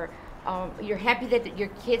 or you're happy that your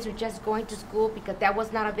kids are just going to school because that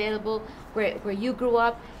was not available where you grew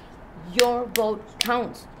up. Your vote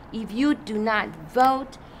counts. If you do not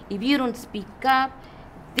vote, if you don't speak up,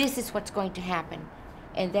 this is what's going to happen.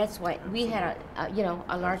 And that's why we had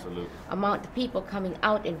a large amount of people coming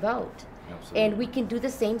out and vote. And we can do the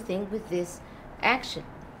same thing with this action,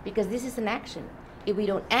 because this is an action. If we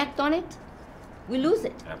don't act on it, we lose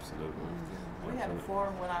it. Absolutely. We had a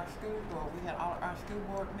forum with our school board. We had all our school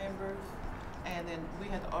board members, and then we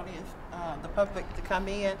had the audience, the public, to come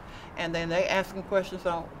in, and then they ask them questions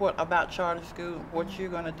on what about charter school, what you're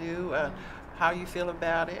going to do, how you feel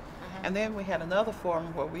about it. And then we had another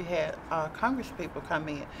forum where we had Congress people come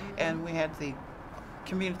in, and we had the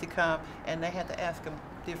community come, and they had to ask them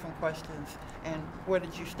different questions, and where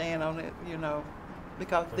did you stand on it, you know,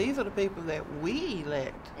 because these are the people that we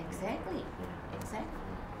elect. Exactly.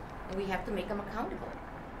 And we have to make them accountable.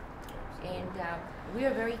 And we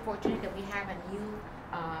are very fortunate that we have a new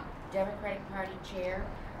Democratic Party chair,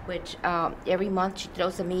 which every month she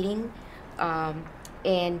throws a meeting,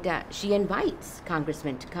 and she invites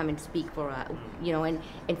congressmen to come and speak for, and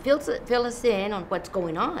fill us in on what's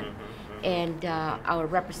going on. And our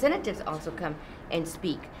representatives also come and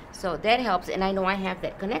speak. So that helps, and I know I have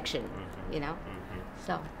that connection, you know.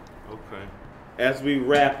 So. Okay. As we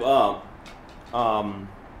wrap up,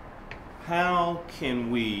 how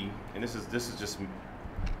can we, and this is just,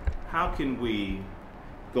 how can we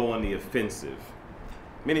go on the offensive?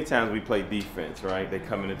 Many times we play defense, right? They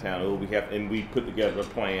come into town, and we put together a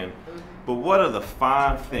plan. But what are the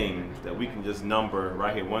 5 things that we can just number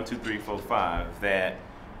right here, 1, 2, 3, 4, 5, that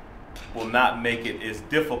will not make it as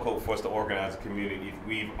difficult for us to organize a community if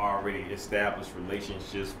we've already established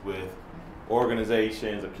relationships with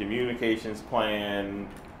organizations, a communications plan?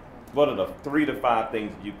 What are the 3 to 5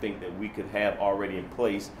 things you think that we could have already in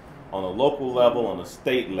place on a local level, on a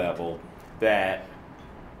state level, that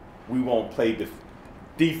we won't play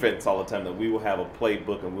defense all the time, that we will have a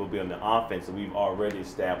playbook and we'll be on the offense, and we've already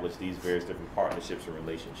established these various different partnerships and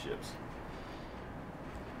relationships?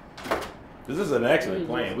 This is an excellent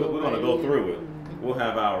plan. We're going to go through it. We'll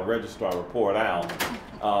have our registrar report out.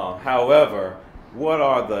 However, what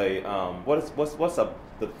are the what's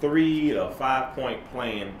the 3 to 5 point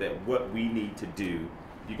plan that what we need to do?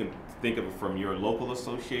 You can think of it from your local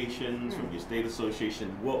associations, from your state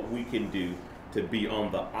association, what we can do to be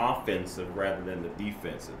on the offensive rather than the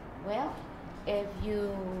defensive. Well, if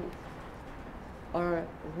you are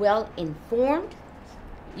well informed,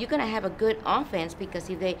 you're gonna have a good offense, because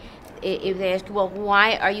if they ask you, well,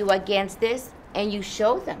 why are you against this, and you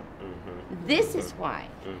show them, this is why.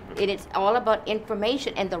 It is all about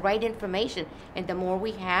information, and the right information, and the more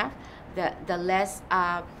we have, the less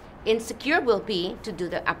insecure we'll be to do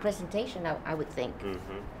a presentation, I would think.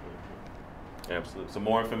 Absolutely. So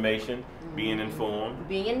more information, being informed.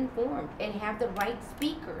 Being informed, and have the right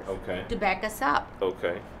speakers to back us up.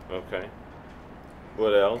 Okay.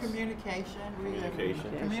 What else? Communication.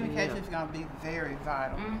 Communication. Communication is going to be very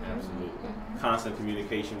vital. Absolutely. Constant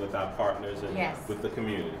communication with our partners and with the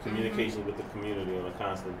community. Communication with the community on a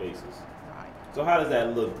constant basis. Right. So how does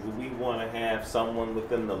that look? Do we want to have someone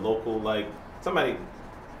within the local, like somebody,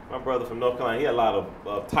 my brother from North Carolina, he had a lot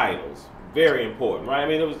of titles. Very important, right? I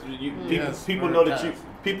mean, it was people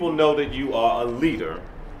know that you are a leader.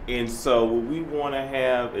 And so we want to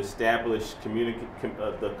have established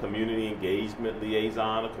the community engagement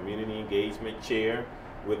liaison, a community engagement chair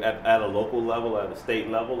at a local level, at a state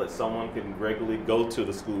level, that someone can regularly go to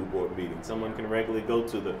the school board meeting, someone can regularly go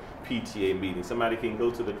to the PTA meeting, somebody can go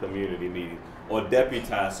to the community meeting, or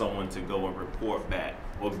deputize someone to go and report back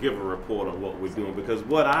or give a report on what we're doing. Because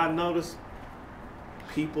what I noticed,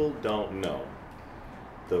 people don't know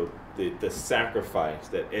the sacrifice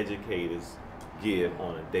that educators give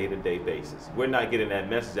on a day-to-day basis. We're not getting that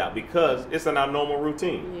message out because it's in our normal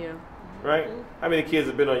routine. Yeah. Right? How many kids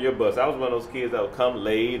have been on your bus? I was one of those kids that would come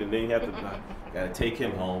late and then you have to gotta take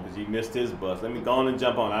him home because you missed his bus. Let me go on and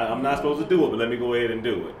jump on. I'm not supposed to do it, but let me go ahead and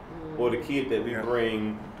do it. Or the kid that we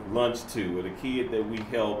bring lunch to, or the kid that we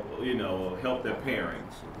help, help their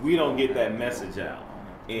parents. We don't get that message out.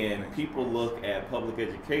 And people look at public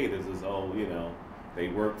educators as, they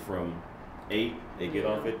work from 8, they get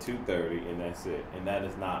off at 2:30, and that's it. And that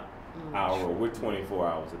is not our role. We're 24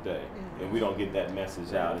 hours a day, and we don't get that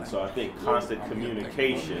message out. And so I think constant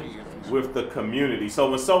communication with the community. So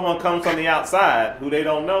when someone comes from the outside who they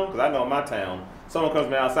don't know, because I know in my town, someone comes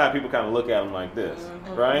from the outside, people kind of look at them like this,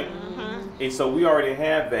 right? And so we already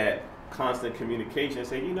have that constant communication and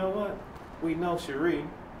say, you know what? We know Cherie.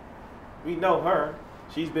 We know her.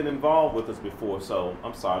 She's been involved with us before. So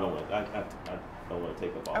I'm sorry, I don't want to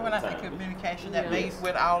take up all the time. When I say communication, that means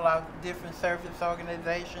with all our different service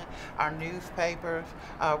organizations, our newspapers,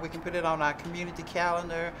 we can put it on our community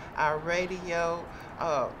calendar, our radio,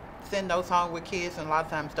 send those home with kids, and a lot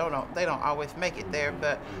of times they don't always make it there,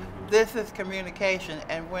 but this is communication,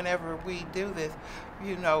 and whenever we do this,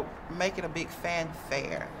 make it a big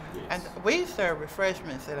fanfare. Yes. And we serve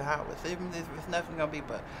refreshments at house, even if it's nothing going to be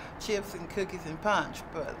but chips and cookies and punch.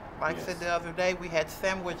 But like I said the other day, we had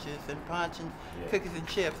sandwiches and punch and cookies and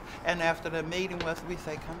chips. And after the meeting we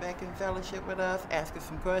say, come back and fellowship with us, ask us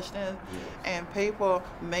some questions. And people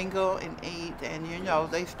mingle and eat, and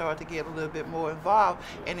they start to get a little bit more involved.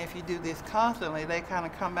 And if you do this constantly, they kind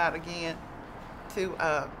of come out again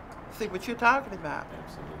to see what you're talking about.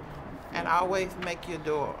 Absolutely. And always make your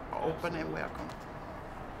door open and welcome.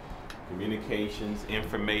 Communications,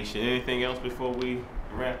 information. Anything else before we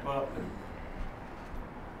wrap up?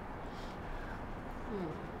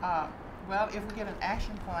 Well, if we get an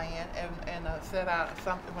action plan and set out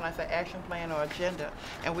something, when I say action plan or agenda,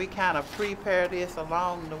 and we kind of prepare this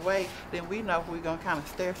along the way, then we know we're going to kind of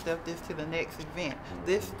stair-step this to the next event.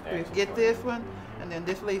 We get this one, and then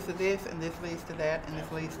this leads to this, and this leads to that, and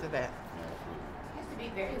this leads to that. Be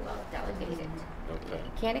very well delegated. Okay.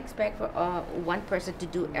 You can't expect for one person to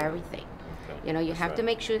do everything. Okay. You have to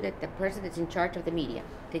make sure that the person that's in charge of the media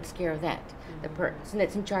takes care of that. The person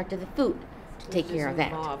that's in charge of the food to take care of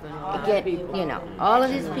that. Again, all of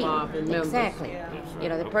these people. Exactly.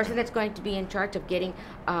 The person that's going to be in charge of getting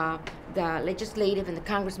the legislative and the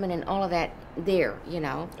congressman and all of that there.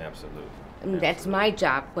 Absolutely. And that's my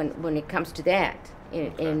job when it comes to that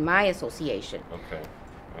in my association. Okay.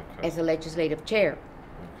 As a legislative chair.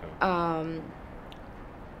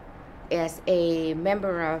 As a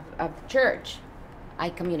member of the church, I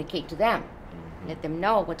communicate to them, let them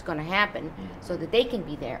know what's going to happen so that they can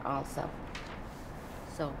be there also.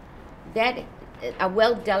 So that a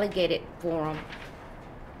well-delegated forum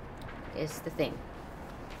is the thing.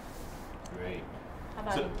 Great. How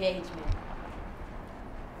about engagement?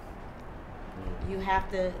 You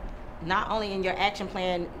have to, not only in your action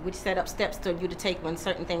plan, which set up steps for you to take when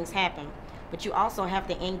certain things happen, but you also have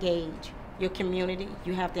to engage your community.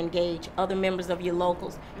 You have to engage other members of your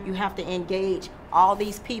locals. You have to engage all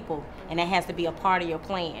these people, and that has to be a part of your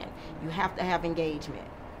plan. You have to have engagement.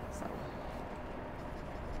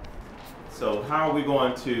 So how are we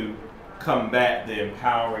going to combat the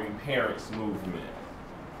empowering parents movement?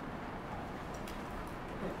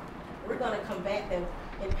 We're going to combat the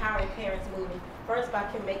empowering parents movement first by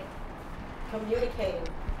communicating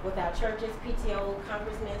with our churches, PTO,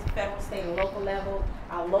 congressmen, federal, state, and local level,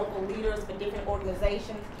 our local leaders for different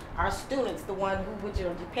organizations, our students, the one which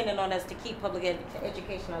are dependent on us to keep public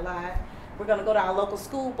education alive. We're going to go to our local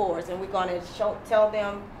school boards, and we're going to tell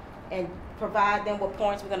them and provide them with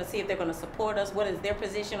points. We're going to see if they're going to support us. What is their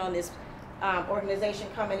position on this organization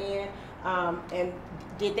coming in? And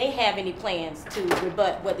did they have any plans to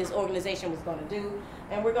rebut what this organization was going to do?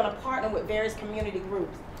 And we're going to partner with various community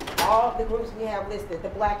groups. All the groups we have listed, the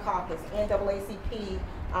Black Caucus, NAACP,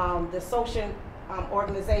 the social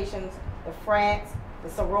organizations, the frats, the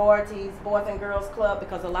sororities, Boys and Girls Club,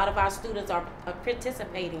 because a lot of our students are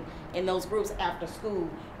participating in those groups after school.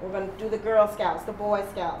 We're going to do the Girl Scouts, the Boy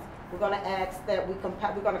Scouts. We're going to ask that we're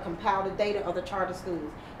going to compile the data of the charter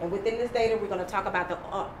schools. And within this data, we're going to talk about the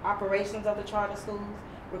operations of the charter schools.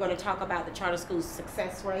 We're going to talk about the charter schools'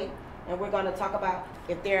 success rate. And we're going to talk about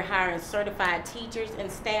if they're hiring certified teachers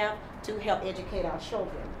and staff to help educate our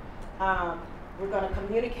children. We're going to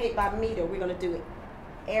communicate by meter. We're going to do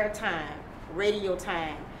air time, radio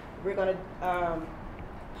time. We're going to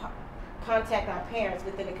contact our parents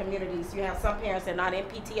within the communities. You have some parents that are not in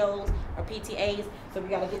PTOs or PTAs, so we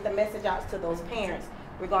got to get the message out to those parents.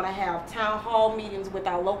 We're going to have town hall meetings with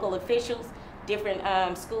our local officials,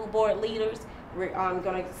 different school board leaders. We're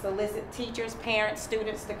going to solicit teachers, parents,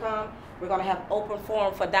 students to come. We're going to have open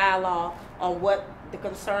forum for dialogue on what the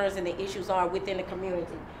concerns and the issues are within the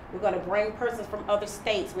community. We're going to bring persons from other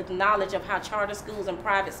states with knowledge of how charter schools and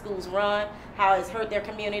private schools run, how it's hurt their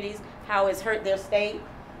communities, how it's hurt their state,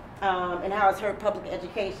 and how it's hurt public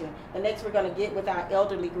education. And next, we're going to get with our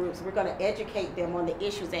elderly groups. We're going to educate them on the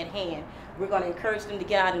issues at hand. We're going to encourage them to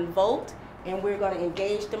get out and vote, and we're going to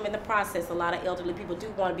engage them in the process. A lot of elderly people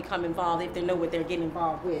do want to become involved if they know what they're getting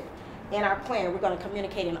involved with. In our plan, we're going to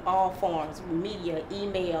communicate in all forms, media,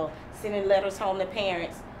 email, sending letters home to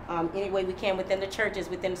parents, any way we can within the churches,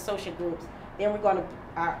 within the social groups. Then we're going to,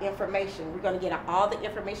 our information, we're going to get all the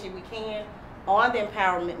information we can on the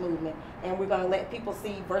empowerment movement, and we're going to let people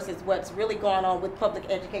see versus what's really going on with public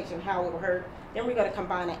education, how it will hurt. Then we're going to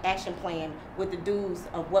combine an action plan with the do's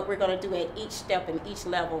of what we're going to do at each step and each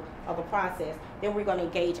level of the process. Then we're going to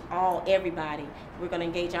engage everybody. We're going to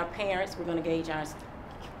engage our parents. We're going to engage our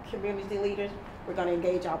community leaders. We're going to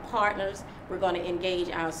engage our partners. We're going to engage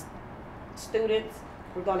our students.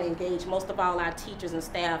 We're going to engage most of all our teachers and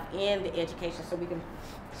staff in the education so we can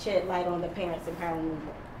shed light on the parents' empowerment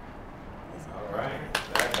movement. All right.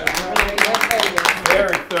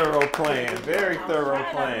 Very thorough plan. Very thorough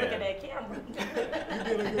plan. Look at that camera. You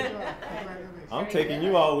did a good job. I'm taking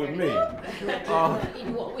you all with me.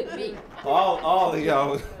 You all with me. All of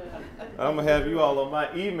y'all. I'm gonna have you all on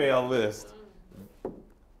my email list.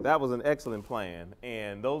 That was an excellent plan,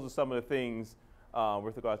 and those are some of the things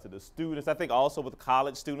with regard to the students. I think also with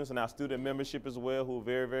college students and our student membership as well, who are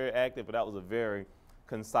very, very active. But that was a very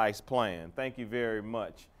concise plan. Thank you very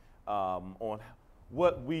much. On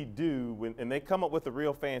what we do and they come up with a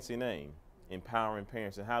real fancy name, empowering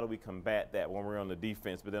parents, and how do we combat that when we're on the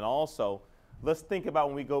defense. But then also, let's think about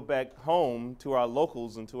when we go back home to our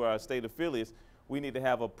locals and to our state affiliates, we need to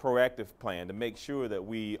have a proactive plan to make sure that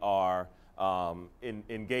we are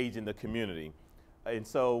engaging the community. And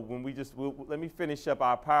so when let me finish up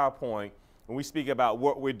our PowerPoint. When we speak about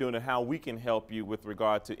what we're doing and how we can help you with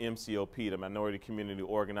regard to MCOP, the Minority Community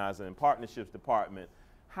Organizing and Partnerships Department,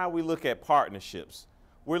 how we look at partnerships.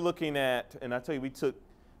 We're looking at, and I tell you, we took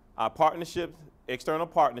our partnerships, external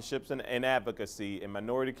partnerships and advocacy and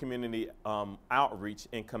minority community outreach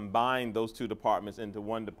and combined those two departments into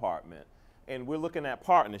one department. And we're looking at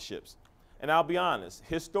partnerships. And I'll be honest,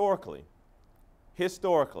 historically,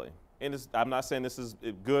 and I'm not saying this is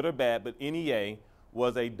good or bad, but NEA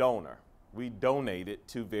was a donor. We donated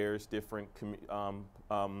to various different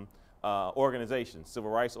organizations,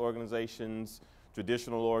 civil rights organizations,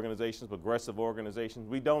 traditional organizations, progressive organizations.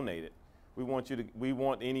 We donated. We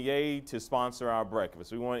want NEA to sponsor our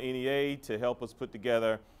breakfast. We want NEA to help us put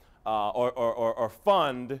together or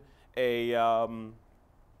fund a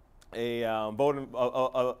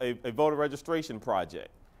voter registration project.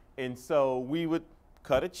 And so we would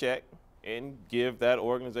cut a check and give that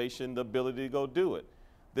organization the ability to go do it.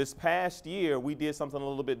 This past year, we did something a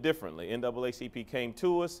little bit differently. NAACP came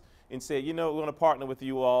to us and said, you know, we're going to partner with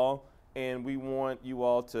you all, and we want you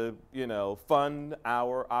all to, you know, fund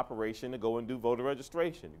our operation to go and do voter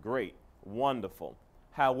registration. Great, wonderful.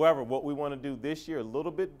 However, what we want to do this year a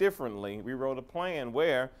little bit differently, we wrote a plan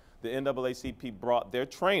where the NAACP brought their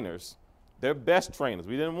trainers, their best trainers.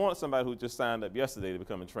 We didn't want somebody who just signed up yesterday to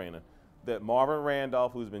become a trainer. That Marvin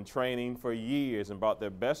Randolph, who's been training for years and brought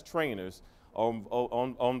their best trainers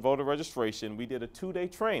on voter registration. We did a 2-day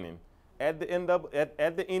training, at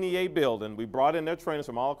the NEA building. We brought in their trainers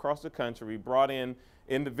from all across the country. We brought in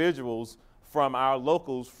individuals from our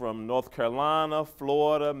locals from North Carolina,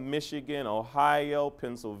 Florida, Michigan, Ohio,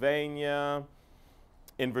 Pennsylvania,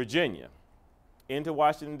 and Virginia into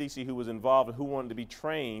Washington, D.C., who was involved and who wanted to be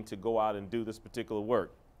trained to go out and do this particular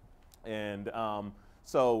work. And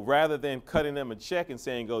so rather than cutting them a check and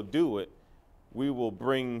saying, go do it, we will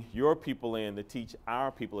bring your people in to teach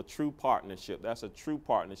our people a true partnership. That's a true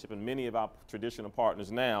partnership, and many of our traditional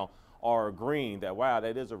partners now are agreeing that, wow,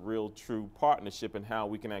 that is a real true partnership and how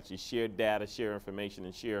we can actually share data, share information,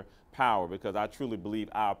 and share power, because I truly believe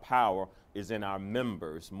our power is in our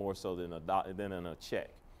members more so than in a check.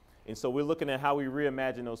 And so we're looking at how we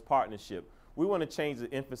reimagine those partnerships. We want to change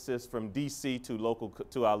the emphasis from DC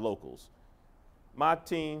to our locals. My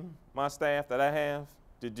team, my staff that I have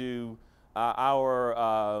to do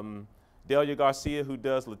Delia Garcia, who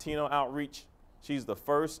does Latino outreach. She's the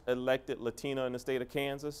first elected Latina in the state of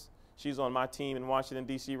Kansas. She's on my team in Washington,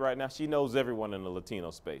 D.C. right now. She knows everyone in the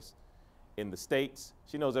Latino space. In the States,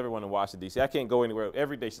 she knows everyone in Washington, D.C. I can't go anywhere.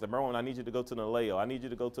 Every day she said, Merwyn, I need you to go to the Naleo. I need you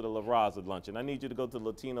to go to the La Raza luncheon. I need you to go to the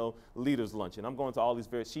Latino Leaders Luncheon. I'm going to all these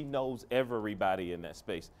she knows everybody in that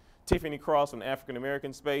space. Tiffany Cross from the African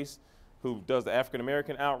American space, who does the African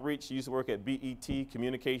American outreach. She used to work at BET,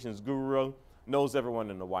 Communications Guru, knows everyone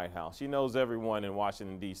in the White House. She knows everyone in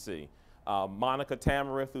Washington, D.C. Monica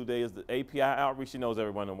Tamarith, who does the API outreach, she knows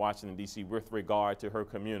everyone in Washington, D.C. with regard to her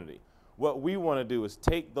community. What we want to do is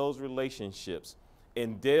take those relationships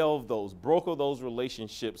and broker those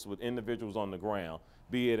relationships with individuals on the ground,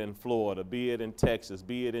 be it in Florida, be it in Texas,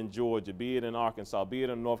 be it in Georgia, be it in Arkansas, be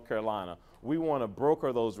it in North Carolina. We want to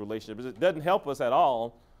broker those relationships. It doesn't help us at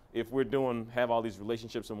all if we're have all these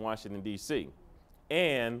relationships in Washington, D.C.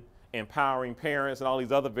 and empowering parents and all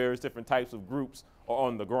these other various different types of groups are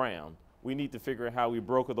on the ground. We need to figure out how we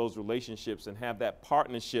broker those relationships and have that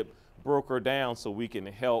partnership broker down so we can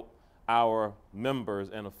help our members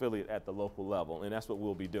and affiliate at the local level, and that's what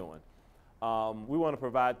we'll be doing. We want to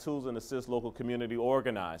provide tools and assist local community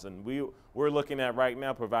organize, and we're looking at right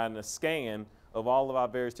now providing a scan of all of our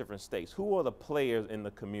various different states. Who are the players in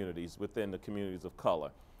the communities within the communities of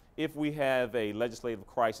color? If we have a legislative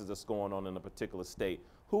crisis that's going on in a particular state,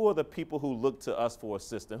 who are the people who look to us for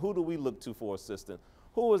assistance? Who do we look to for assistance?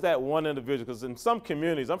 Who is that one individual? Because in some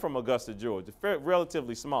communities, I'm from Augusta, Georgia,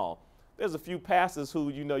 relatively small. There's a few pastors who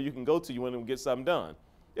you can go to when you get something done.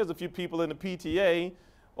 There's a few people in the PTA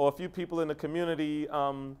or a few people in the community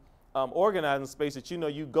organizing space that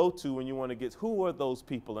you go to when you want to get. Who are those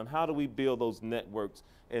people, and how do we build those networks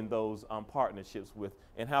and those partnerships with,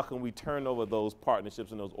 and how can we turn over those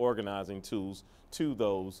partnerships and those organizing tools to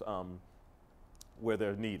those where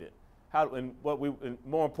they're needed?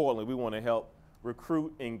 More importantly, we want to help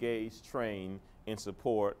recruit, engage, train, and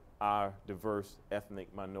support our diverse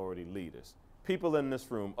ethnic minority leaders. People in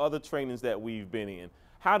this room, other trainings that we've been in.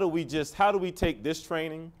 How do we take this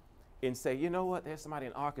training and say, you know what, there's somebody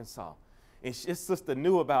in Arkansas, and sister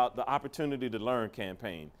knew about the Opportunity to Learn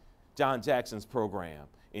campaign, John Jackson's program,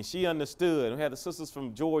 and she understood, and we had the sisters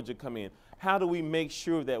from Georgia come in. How do we make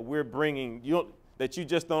sure that we're bringing, that you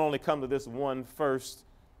just don't only come to this one first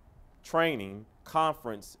training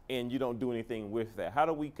conference and you don't do anything with that? How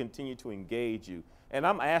do we continue to engage you? And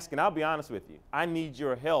I'm asking, I'll be honest with you, I need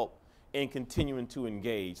your help in continuing to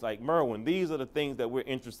engage. Like, Merwyn, these are the things that we're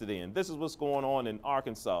interested in. This is what's going on in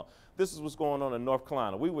Arkansas. This is what's going on in North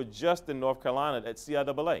Carolina. We were just in North Carolina at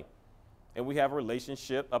CIAA, and we have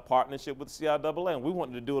a partnership with CIAA, and we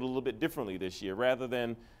wanted to do it a little bit differently this year. Rather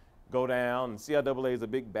than go down, and CIAA is a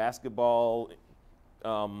big basketball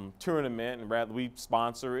tournament, and rather we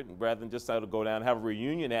sponsor it, and rather than just go down and have a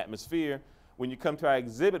reunion atmosphere, when you come to our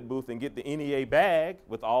exhibit booth and get the NEA bag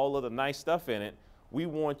with all of the nice stuff in it, we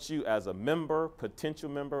want you as a member, potential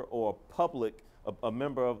member, or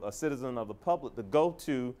a citizen of the public to go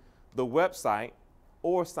to the website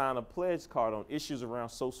or sign a pledge card on issues around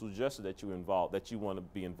social justice that you want to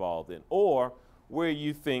be involved in, or where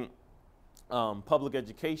you think public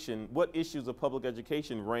education, what issues of public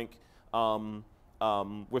education rank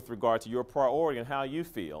with regard to your priority and how you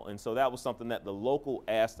feel. And so that was something that the local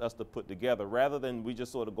asked us to put together. Rather than we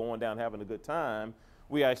just sort of going down having a good time,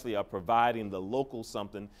 we actually are providing the local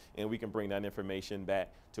something, and we can bring that information back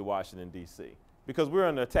to Washington, D.C. Because we're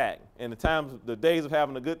under attack. And the days of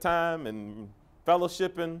having a good time and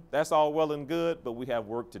fellowshipping, that's all well and good, but we have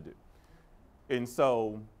work to do. And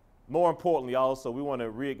so, more importantly also, we want to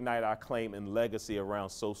reignite our claim and legacy around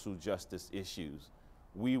social justice issues.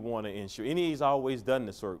 we want to ensure, NEA's always done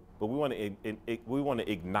this work, but we want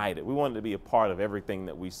to ignite it. We want it to be a part of everything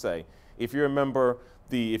that we say. If you remember,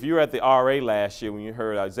 if you were at the RA last year when you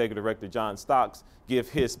heard our Executive Director John Stocks give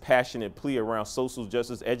his passionate plea around social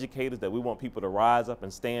justice educators, that we want people to rise up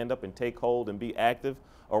and stand up and take hold and be active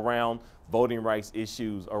around voting rights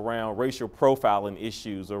issues, around racial profiling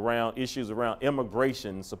issues around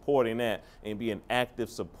immigration, supporting that and be an active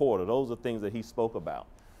supporter. Those are things that he spoke about.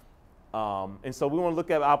 And so we want to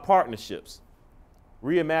look at our partnerships,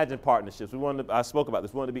 reimagine partnerships. I spoke about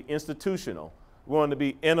this. We want to be institutional. We want to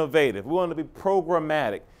be innovative. We want to be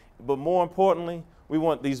programmatic. But more importantly, we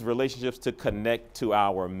want these relationships to connect to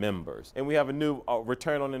our members. And we have a new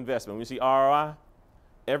return on investment. When you see ROI,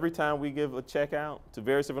 every time we give a check out to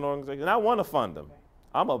various different organizations, and I want to fund them.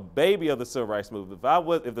 I'm a baby of the civil rights movement.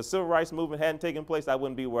 If the civil rights movement hadn't taken place, I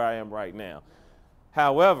wouldn't be where I am right now.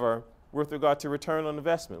 However, with regard to return on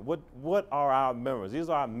investment, what are our members? These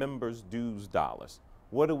are our members' dues dollars.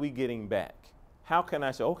 What are we getting back? How can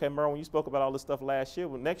I say, okay, Merwyn, you spoke about all this stuff last year.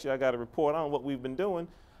 Well, next year I got to report on what we've been doing.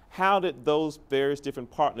 How did those various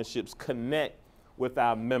different partnerships connect with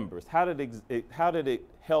our members? How did it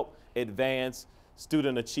help advance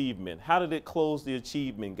student achievement? How did it close the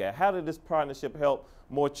achievement gap? How did this partnership help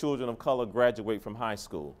more children of color graduate from high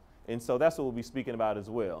school? And so that's what we'll be speaking about as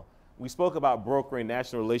well. We spoke about brokering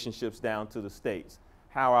national relationships down to the states,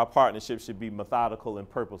 how our partnerships should be methodical and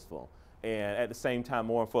purposeful. And at the same time,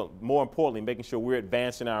 more importantly, making sure we're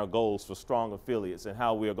advancing our goals for strong affiliates and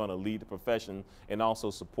how we are going to lead the profession and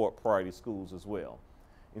also support priority schools as well.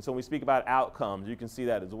 And so when we speak about outcomes, you can see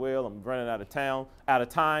that as well. I'm running out of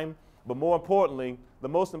time. But more importantly, the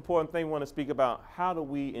most important thing we want to speak about, how do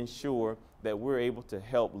we ensure that we're able to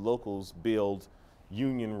help locals build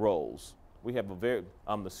union roles? We have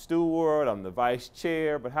I'm the steward, I'm the vice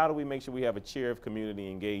chair, but how do we make sure we have a chair of community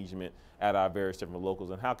engagement at our various different locals,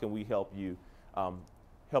 and how can we help you,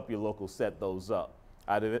 help your locals set those up?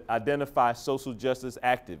 Identify social justice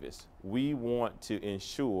activists. We want to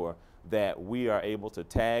ensure that we are able to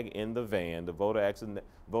tag in the van, the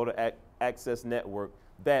voter access network,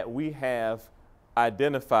 that we have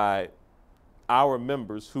identified our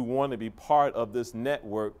members who want to be part of this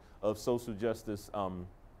network of social justice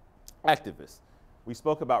activists. We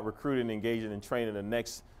spoke about recruiting, engaging, and training the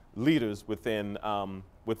next leaders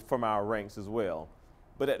from our ranks as well.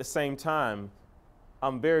 But at the same time,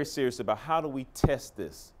 I'm very serious about how do we test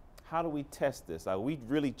this? How do we test this? Are we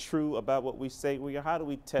really true about what we say we are? How do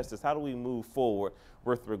we test this? How do we move forward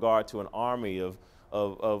with regard to an army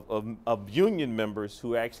of union members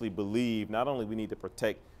who actually believe not only we need to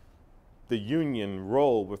protect the union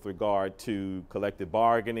role with regard to collective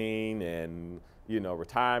bargaining and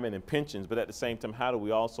retirement and pensions, but at the same time, how do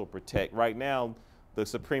we also protect? Right now, the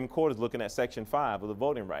Supreme Court is looking at Section 5 of the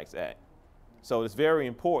Voting Rights Act. So it's very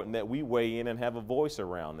important that we weigh in and have a voice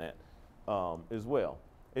around that as well.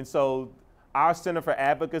 And so our Center for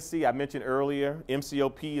Advocacy, I mentioned earlier,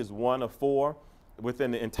 MCOP is one of 4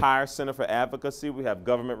 within the entire Center for Advocacy. We have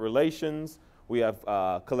government relations, we have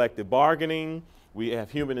collective bargaining, we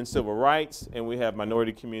have human and civil rights, and we have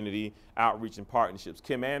minority community outreach and partnerships.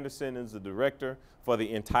 Kim Anderson is the director for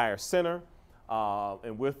the entire center.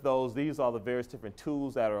 And with those, these are the various different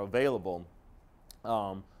tools that are available.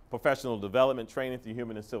 Professional development training through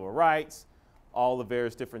human and civil rights, all the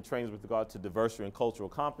various different trainings with regard to diversity and cultural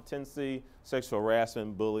competency, sexual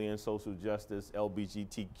harassment, bullying, social justice,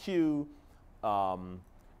 LGBTQ,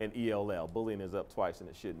 and ELL. Bullying is up twice and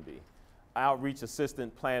it shouldn't be. Outreach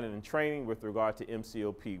assistant planning and training with regard to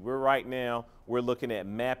MCOP. We're looking at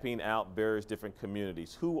mapping out various different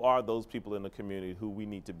communities. Who are those people in the community who we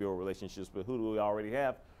need to build relationships with? Who do we already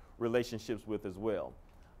have relationships with as well?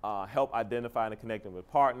 Help identifying and connecting with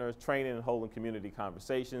partners, training and holding community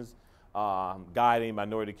conversations, guiding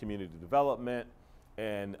minority community development,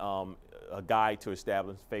 and a guide to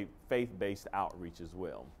establish faith-based outreach as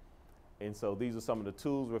well. And so these are some of the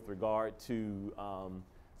tools with regard to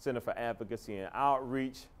Center for Advocacy and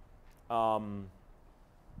Outreach. All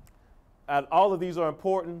of these are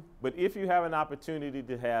important, but if you have an opportunity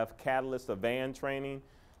to have Catalyst or van training,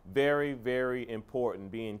 very, very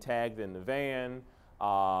important, being tagged in the van.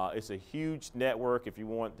 It's a huge network. If you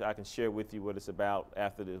want, I can share with you what it's about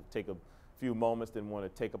after to take a few moments, didn't want to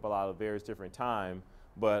take up a lot of various different time.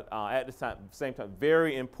 But at the same time,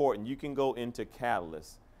 very important. You can go into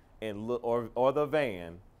Catalyst and look, or the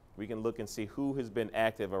van. We can look and see who has been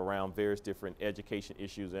active around various different education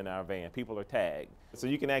issues in our van. People are tagged. So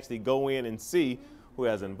you can actually go in and see who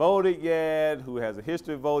hasn't voted yet, who has a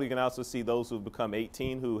history of voting. You can also see those who've become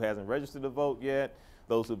 18 who hasn't registered to vote yet,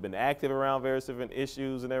 those who've been active around various different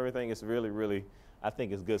issues and everything. It's really, really I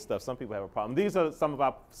think it's good stuff. Some people have a problem. These are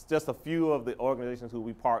just a few of the organizations who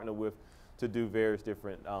we partner with to do various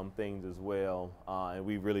different things as well. And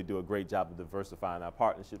we really do a great job of diversifying our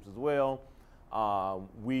partnerships as well.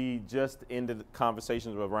 We just ended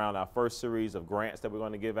conversations around our first series of grants that we're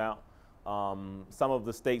going to give out. Some of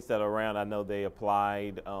the states that are around, I know they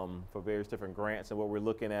applied for various different grants, and what we're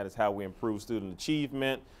looking at is how we improve student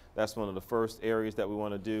achievement. That's one of the first areas that we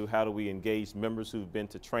want to do. How do we engage members who've been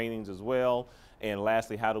to trainings as well? And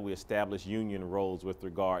lastly, how do we establish union roles with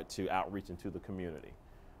regard to outreach into the community?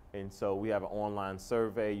 And so we have an online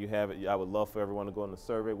survey. You have it. I would love for everyone to go on the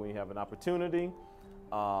survey when you have an opportunity.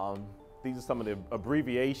 These are some of the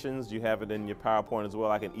abbreviations. You have it in your PowerPoint as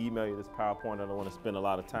well. I can email you this PowerPoint. I don't want to spend a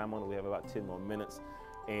lot of time on it. We have about 10 more minutes.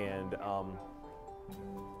 And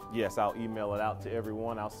yes, I'll email it out to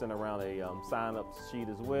everyone. I'll send around a sign-up sheet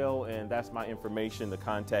as well. And that's my information to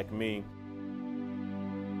contact me.